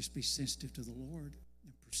 if we'll just be sensitive to the Lord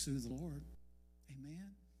and pursue the Lord.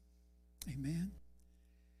 Amen. Amen.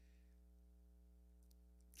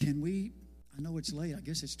 Can we, I know it's late. I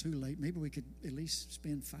guess it's too late. Maybe we could at least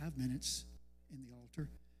spend 5 minutes in the altar.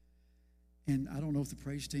 And I don't know if the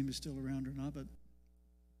praise team is still around or not, but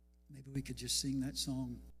maybe we could just sing that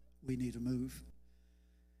song, We Need to Move.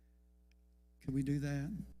 Can we do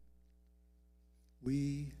that?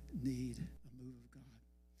 We need a move of God.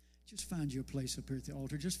 Just find you a place up here at the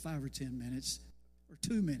altar, just 5 or 10 minutes, or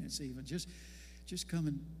 2 minutes even. Just come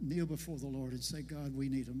and kneel before the Lord and say, God, we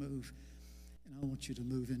need a move. And I want you to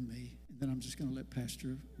move in me. And then I'm just going to let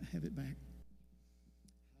Pastor have it back.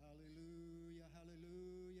 Hallelujah,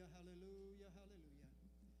 hallelujah, hallelujah, hallelujah.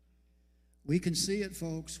 We can see it,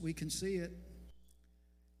 folks. We can see it.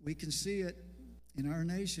 We can see it in our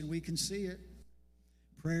nation. We can see it.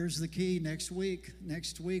 Prayer's the key. Next week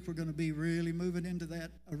we're going to be really moving into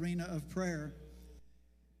that arena of prayer.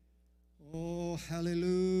 Oh,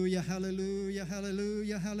 hallelujah, hallelujah,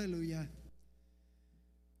 hallelujah, hallelujah.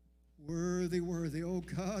 Worthy, worthy. Oh,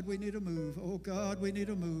 God, we need a move. Oh, God, we need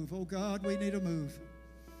a move. Oh, God, we need a move.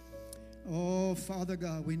 Oh, Father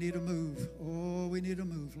God, we need a move. Oh, we need a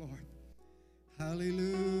move, Lord.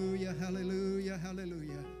 Hallelujah, hallelujah,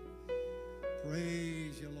 hallelujah.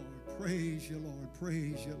 Praise you, Lord. Praise you, Lord.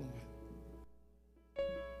 Praise you, Lord.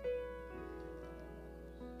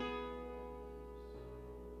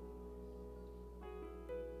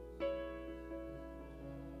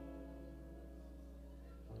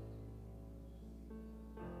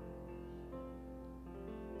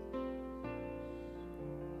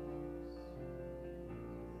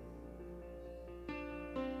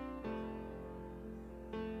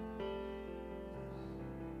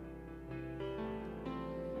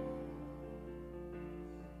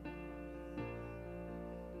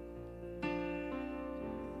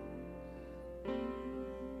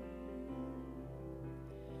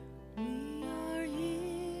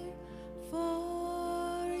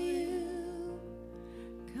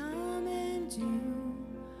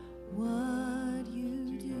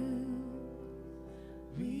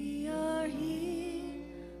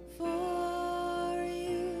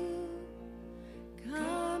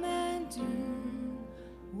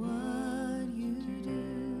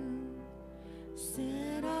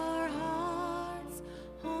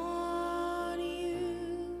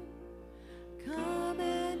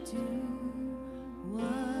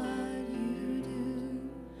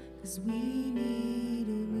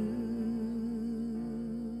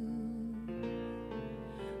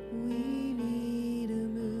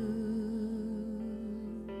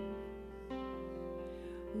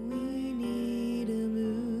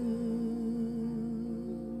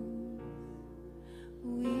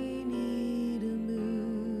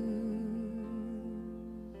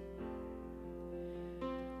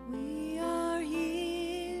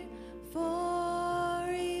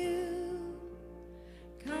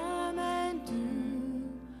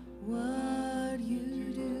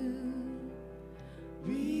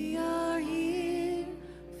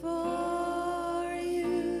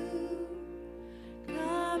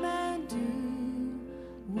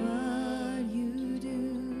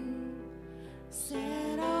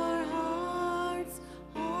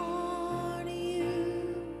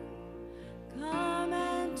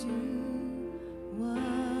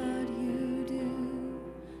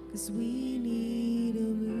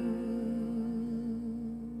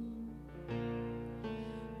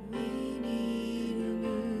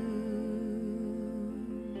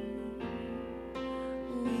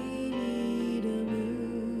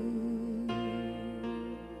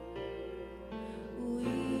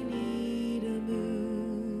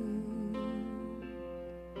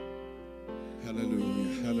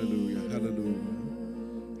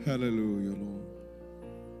 Hallelujah, Lord.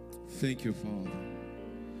 Thank you, Father.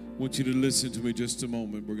 I want you to listen to me just a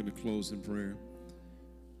moment. We're going to close in prayer.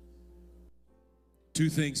 2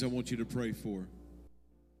 things I want you to pray for.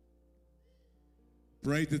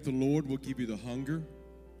 Pray that the Lord will give you the hunger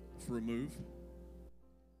for a move.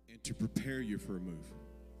 and to prepare you for a move.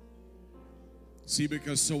 See,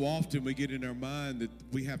 because so often we get in our mind that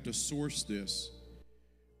we have to source this.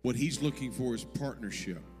 What he's looking for is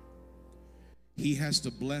partnership. He has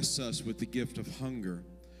to bless us with the gift of hunger.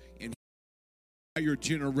 And entire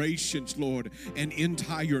generations, Lord, and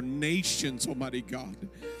entire nations, Almighty God.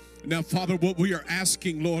 Now, Father, what we are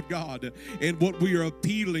asking, Lord God, and what we are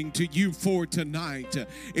appealing to you for tonight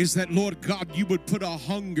is that, Lord God, you would put a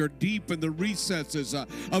hunger deep in the recesses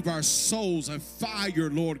of our souls, a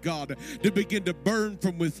fire, Lord God, to begin to burn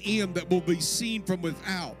from within that will be seen from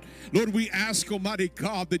without. Lord, we ask, Almighty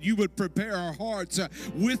God, that you would prepare our hearts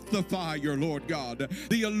with the fire, Lord God,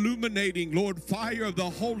 the illuminating, Lord, fire of the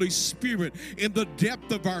Holy Spirit in the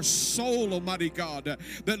depth of our soul, Almighty God,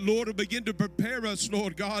 that, Lord, will begin to prepare us,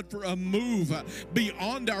 Lord God, for a move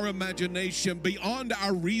beyond our imagination, beyond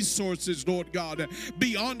our resources, Lord God,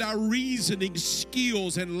 beyond our reasoning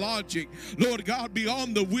skills and logic, Lord God,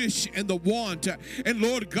 beyond the wish and the want, and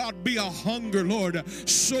Lord God, be a hunger, Lord,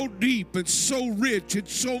 so deep and so rich and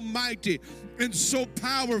so mighty and so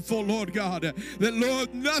powerful, Lord God, that,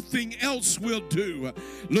 Lord, nothing else will do.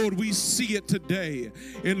 Lord, we see it today,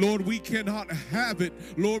 and Lord, we cannot have it,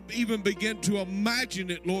 Lord, even begin to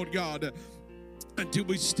imagine it, Lord God, until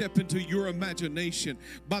we step into your imagination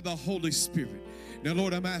by the Holy Spirit. Now,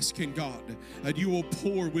 Lord, I'm asking, God, that you will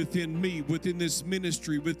pour within me, within this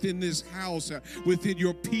ministry, within this house, within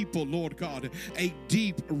your people, Lord God, a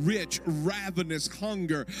deep, rich, ravenous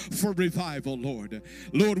hunger for revival, Lord.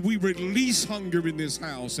 Lord, we release hunger in this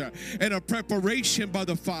house and a preparation by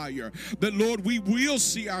the fire that, Lord, we will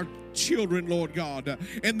see our children, Lord God,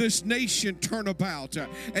 and this nation turn about,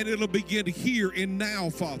 and it'll begin here and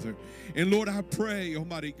now, Father. And Lord, I pray,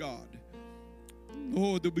 Almighty God,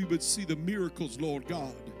 Lord, that we would see the miracles, Lord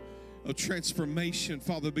God, of transformation,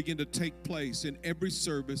 Father, begin to take place in every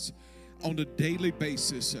service on a daily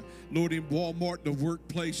basis. Lord, in Walmart, the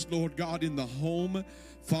workplace, Lord God, in the home.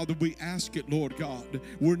 Father, we ask it, Lord God.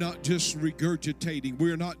 We're not just regurgitating.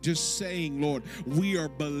 We're not just saying, Lord, we are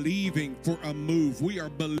believing for a move. We are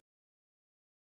believing